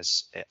beneficial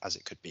as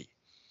it could be.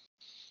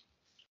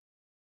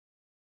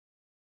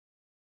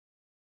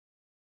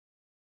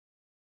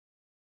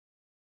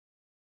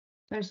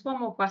 There's one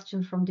more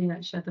question from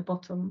Dinesh at the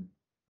bottom.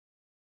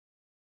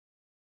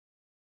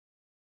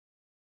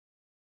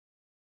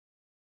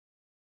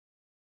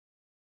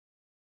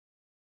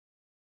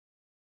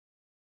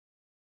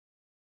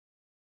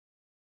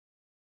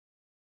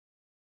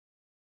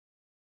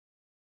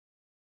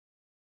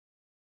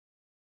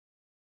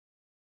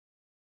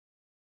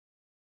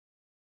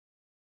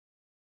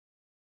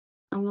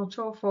 I'm not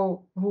sure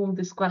for whom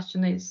this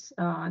question is.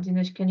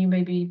 Dinesh, can you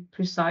maybe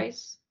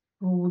precise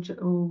who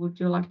would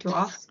you like to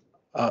ask?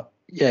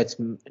 Yeah,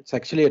 it's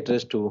actually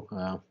addressed to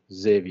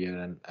Xavier,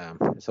 and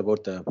it's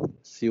about the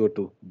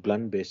CO2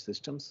 blend-based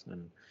systems,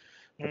 and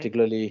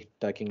particularly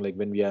talking like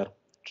when we are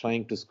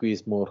trying to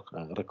squeeze more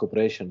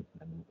recuperation,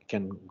 and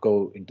can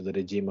go into the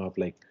regime of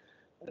like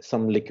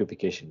some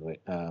liquefaction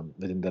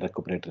within the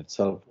recuperator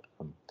itself.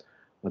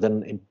 But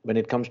then when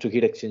it comes to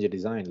heat exchanger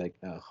design, like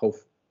how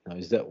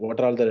is that? What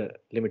are all the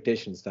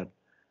limitations that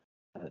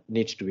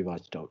needs to be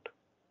watched out?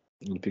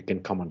 If you can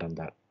comment on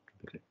that.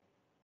 Okay.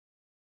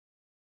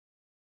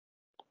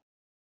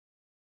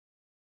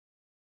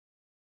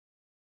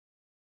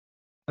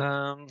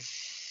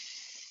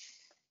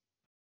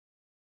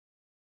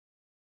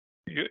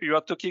 You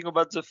are talking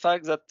about the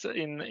fact that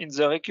in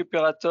the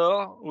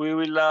recuperator, we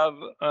will have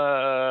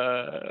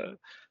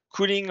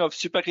cooling of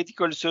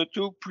supercritical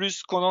CO2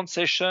 plus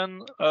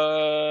condensation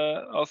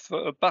of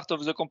a part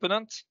of the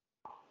component?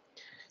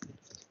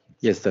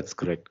 Yes, that's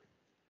correct.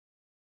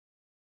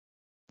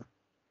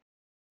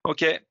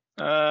 Okay.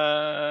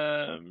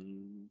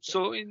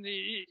 So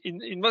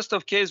in most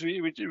of cases,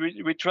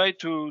 we try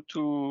to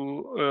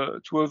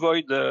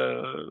avoid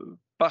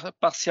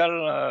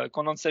partial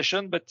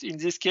condensation, but in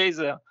this case,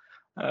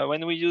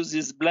 when we use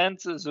this blend,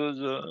 the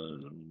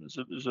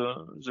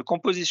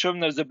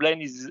composition of the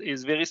blend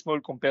is very small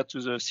compared to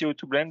the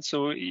CO2 blend,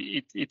 so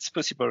it's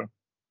possible.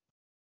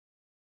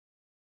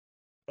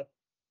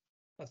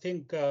 I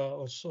think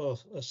also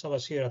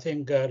Savvas here. I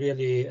think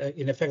really,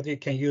 in effect, you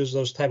can use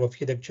those type of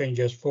heat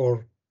exchangers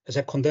as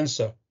a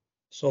condenser.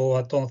 So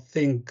I don't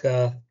think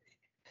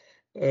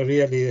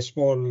really a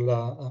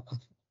small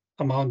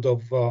amount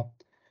of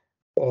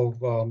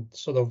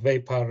sort of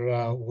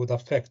vapor would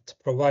affect,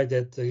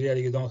 provided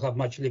really you don't have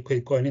much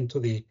liquid going into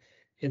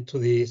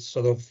the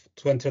sort of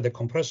to enter the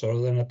compressor.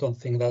 Then I don't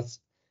think that's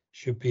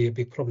should be a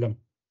big problem.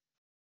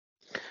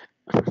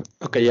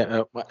 Okay,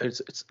 yeah,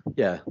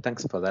 yeah,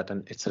 thanks for that.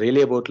 And it's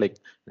really about like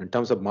in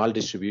terms of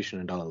maldistribution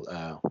and all,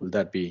 will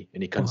that be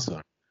any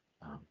concern?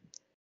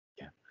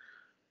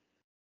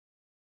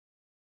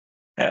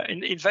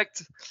 In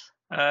fact,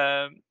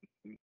 there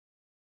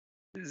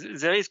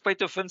is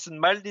quite often some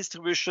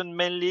maldistribution,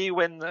 mainly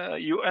when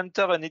you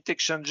enter an heat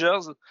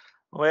exchangers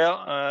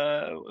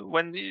where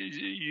when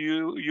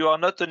you are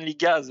not only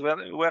gas,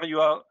 where you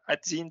are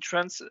at the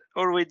entrance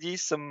already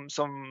some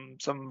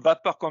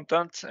vapor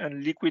content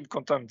and liquid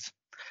content.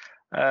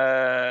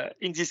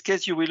 In this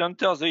case, you will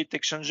enter the heat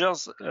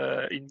exchangers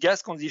in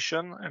gas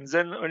condition, and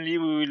then only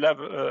we will have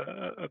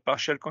a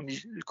partial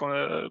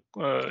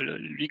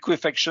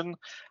liquefaction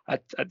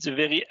at the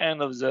very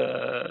end of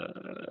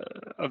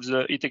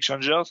the heat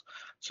exchangers.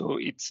 So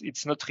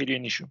it's not really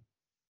an issue.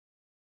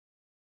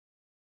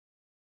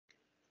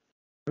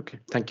 Okay,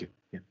 thank you.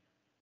 Yeah.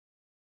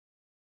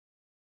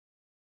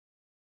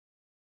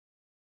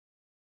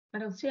 I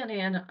don't see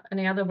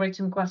any other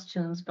written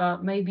questions,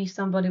 but maybe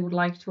somebody would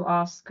like to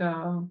ask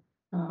a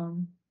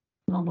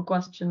normal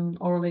question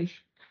orally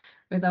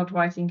without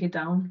writing it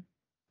down.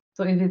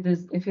 So if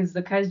it's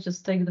the case,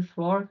 just take the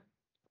floor.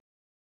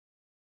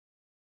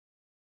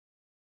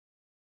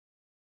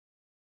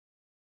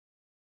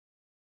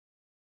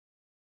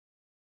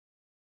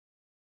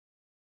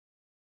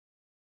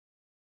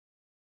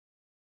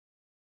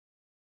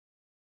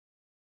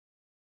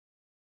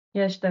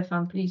 Yes,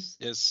 Stefan, please.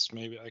 Yes,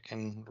 maybe I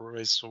can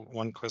raise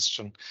one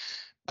question.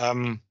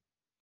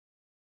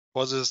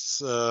 For this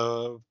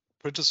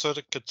printed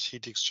circuit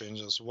heat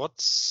exchangers,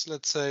 what's,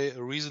 let's say, a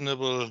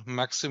reasonable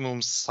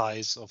maximum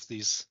size of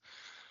these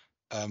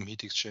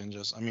heat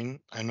exchangers? I mean,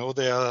 I know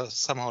they are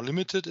somehow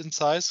limited in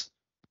size.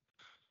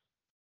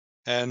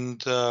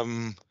 And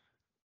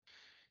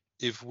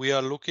if we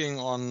are looking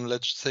on,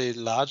 let's say,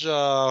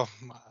 larger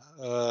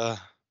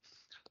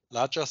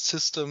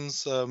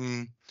systems,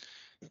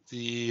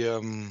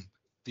 the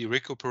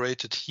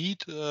recuperated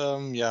heat,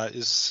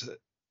 is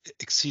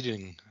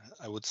exceeding,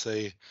 I would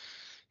say,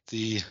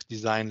 the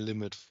design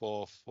limit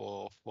for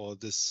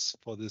this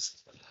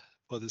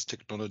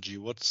technology.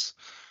 What's,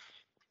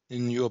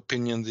 in your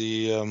opinion,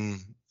 the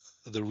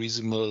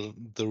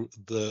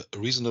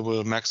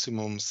reasonable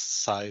maximum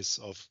size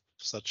of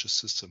such a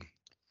system?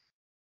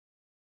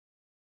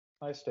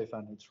 Hi,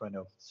 Stefan, it's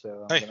Renaud.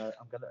 So I'm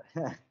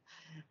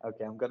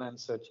gonna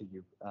answer to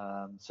you.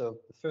 So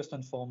first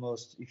and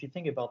foremost, if you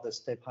think about the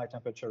step high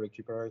temperature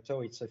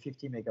recuperator, it's a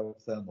 50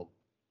 megawatt thermal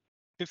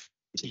heat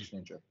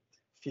exchanger.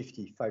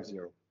 50.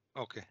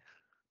 Okay.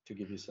 To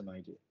give you some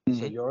idea.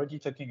 So you're already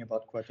talking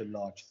about quite a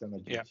large thermal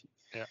duty.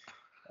 Yeah.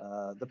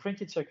 The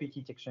printed circuit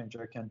heat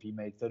exchanger can be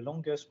made. The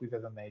longest we've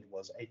ever made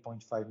was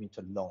 8.5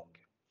 meter long,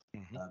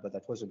 but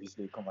that was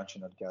obviously a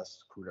conventional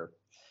gas cooler.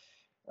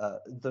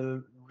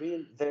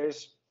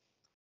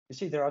 You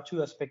see, there are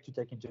two aspects to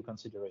take into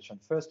consideration.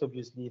 First,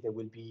 obviously, there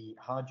will be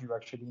how do you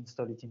actually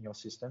install it in your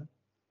system.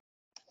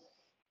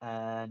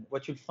 And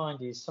what you'll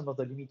find is some of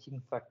the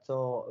limiting factor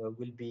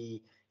will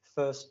be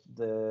first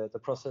the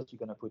process you're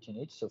going to put in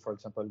it. So, for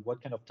example,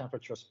 what kind of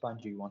temperature span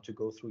do you want to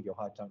go through your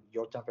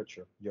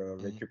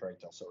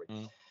recuperator? Sorry.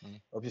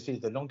 Obviously,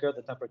 the longer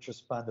the temperature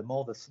span, the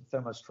more the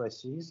thermal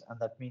stress is, and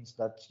that means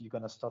that you're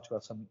going to start to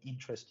have some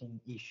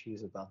interesting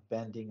issues about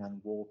bending and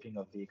warping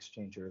of the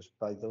exchangers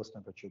by those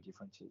temperature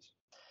differences.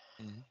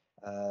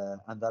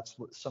 And that's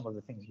some of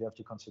the things you have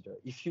to consider.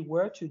 If you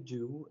were to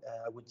do,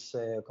 I would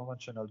say, a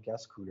conventional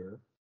gas cooler,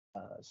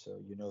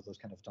 so you know those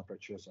kind of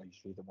temperatures are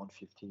usually the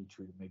 150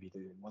 to maybe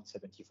the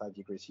 175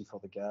 degrees C for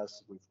the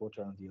gas with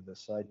water on the other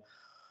side.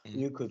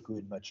 You could go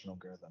much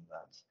longer than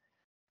that.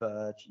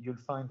 But you'll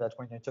find that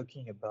when you're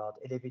talking about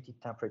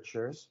elevated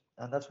temperatures,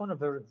 and that's one of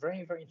the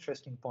very, very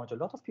interesting point. A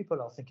lot of people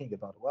are thinking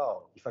about,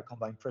 well, if I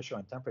combine pressure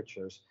and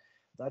temperatures,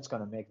 that's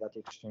going to make that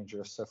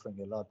exchanger suffering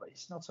a lot. But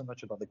it's not so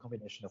much about the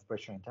combination of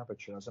pressure and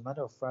temperature. As a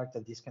matter of fact,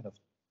 at these kind of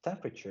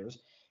temperatures,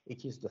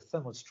 it is the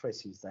thermal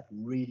stresses that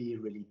really,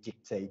 really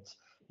dictate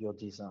your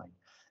design.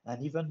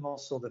 And even more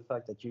so the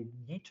fact that you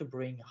need to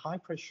bring high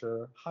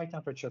pressure, high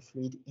temperature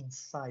fluid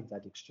inside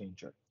that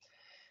exchanger.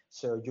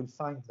 So you'll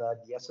find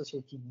that the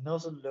associated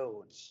nozzle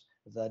loads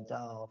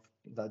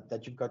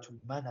that you've got to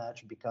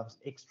manage becomes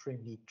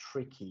extremely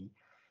tricky,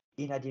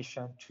 in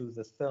addition to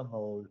the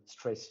thermal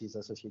stresses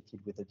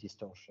associated with the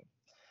distortion.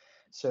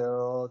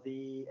 So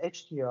the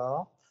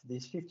HTR,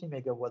 this 50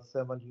 megawatt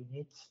thermal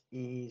unit,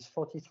 is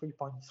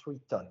 43.3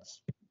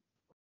 tons.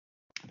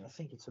 And I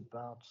think it's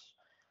about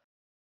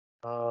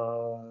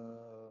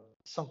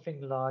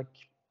something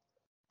like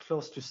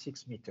close to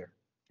 6 meters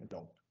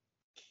long.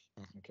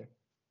 Okay.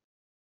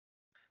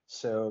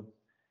 So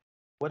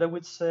what I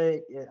would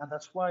say, and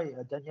that's why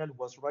Daniel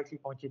was rightly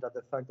pointed at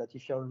the fact that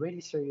if you're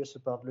really serious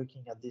about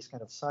looking at these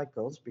kind of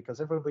cycles,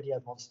 because everybody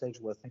at one stage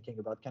was thinking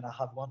about, can I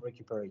have one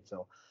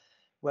recuperator?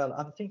 Well,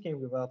 I'm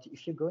thinking about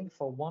if you're going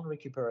for one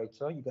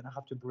recuperator, you're going to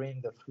have to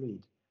bring the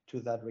fluid to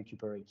that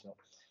recuperator.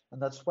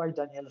 And that's why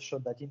Daniel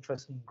showed that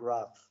interesting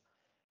graph,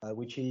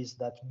 which is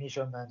that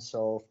measurements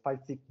of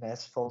pipe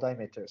thickness for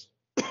diameters.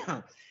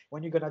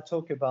 when you're going to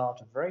talk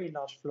about a very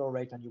large flow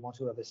rate and you want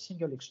to have a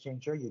single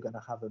exchanger, you're going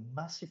to have a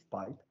massive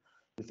pipe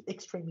with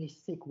extremely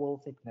thick wall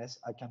thickness.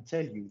 I can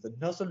tell you the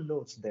nozzle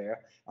loads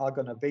there are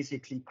going to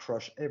basically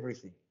crush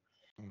everything.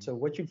 So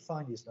what you'll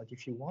find is that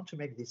if you want to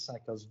make these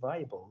cycles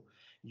viable,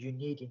 you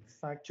need in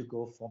fact to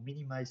go for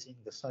minimizing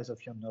the size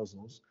of your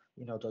nozzles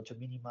in order to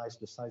minimize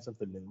the size of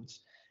the loads.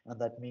 And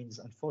that means,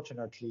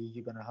 unfortunately,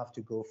 you're going to have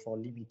to go for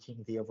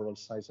limiting the overall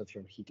size of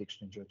your heat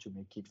exchanger to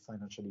make it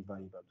financially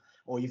viable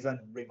or even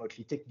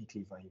remotely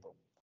technically viable.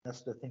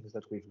 That's the things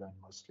that we've learned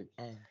mostly.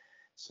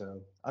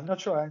 So I'm not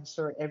sure I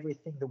answer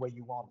everything the way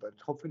you want, but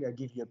hopefully I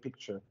give you a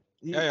picture.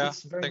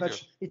 It's very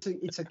much,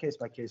 it's a case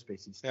by case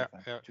basis,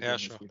 Stefan, to be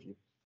honest with you.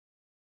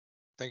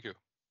 Thank you.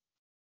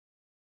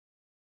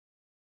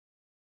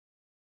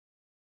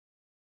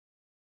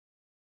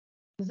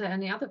 Is there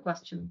any other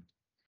question?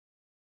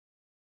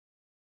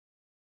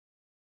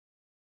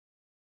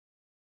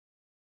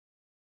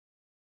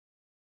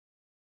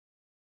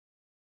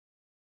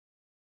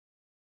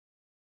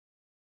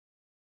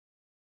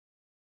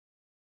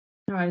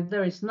 All right,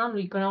 there is none.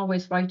 You can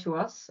always write to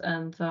us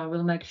and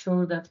we'll make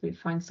sure that we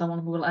find someone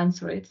who will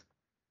answer it.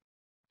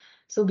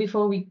 So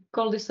before we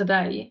call this a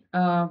day,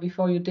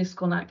 before you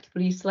disconnect,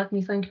 please let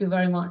me thank you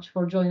very much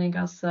for joining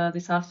us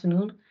this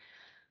afternoon.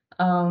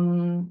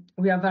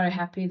 We are very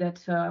happy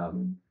that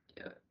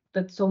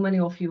that so many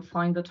of you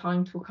find the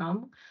time to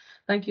come.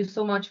 Thank you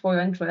so much for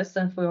your interest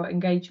and for your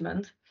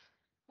engagement.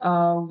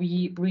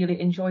 We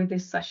really enjoyed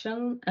this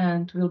session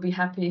and we'll be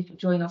happy if you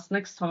join us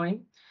next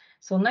time.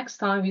 So next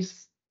time we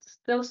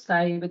still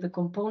stay with the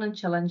component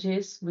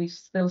challenges, we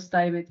still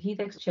stay with heat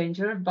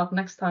exchanger, but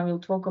next time we'll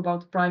talk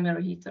about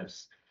primary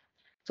heaters.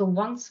 So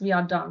once we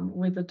are done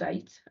with the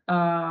date,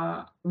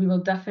 we will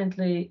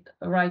definitely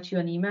write you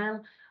an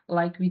email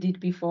like we did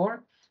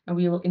before, and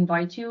we will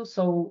invite you,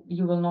 so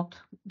you will not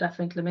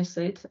definitely miss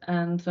it.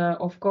 And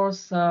of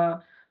course,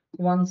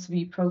 once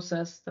we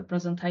process the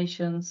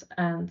presentations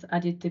and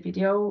edit the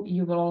video,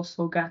 you will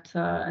also get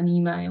an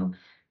email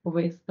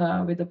with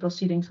the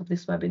proceedings of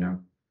this webinar.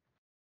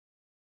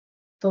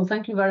 So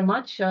thank you very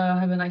much.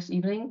 Have a nice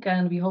evening,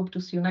 and we hope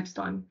to see you next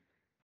time.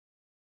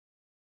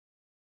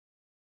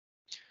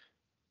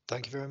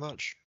 Thank you very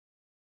much.